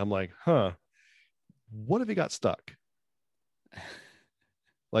 Essentially. I'm like, huh, what if he got stuck?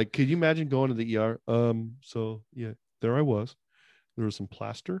 Like, could you imagine going to the ER? So yeah, there I was. There was some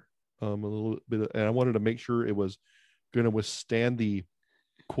plaster, a little bit, and I wanted to make sure it was going to withstand the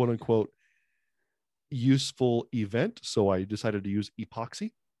quote unquote useful event. So I decided to use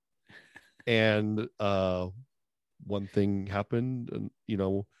epoxy. And one thing happened, and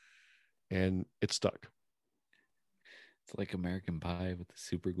and it stuck. It's like American Pie with the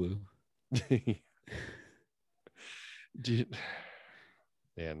super glue. Dude,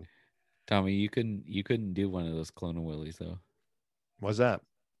 man, Tommy, you couldn't do one of those Clone-A-Willies though. Why's that?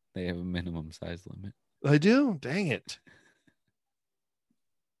 They have a minimum size limit. I do. Dang it.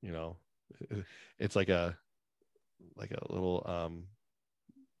 It's like a little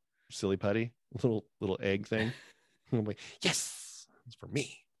silly putty, little egg thing. I'm like, yes, it's for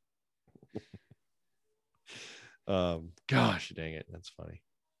me. Gosh, dang it, that's funny.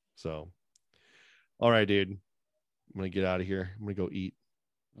 So, all right, dude, I'm gonna get out of here. I'm gonna go eat.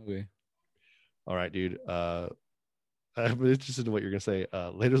 Okay. All right, dude. I'm interested in what you're gonna say.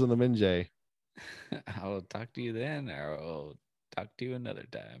 Later's on the Minjay. I'll talk to you then, or I'll talk to you another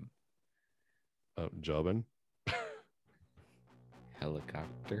time. Jobin.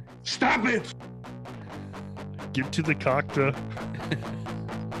 Helicopter. Stop it! Get to the cocta.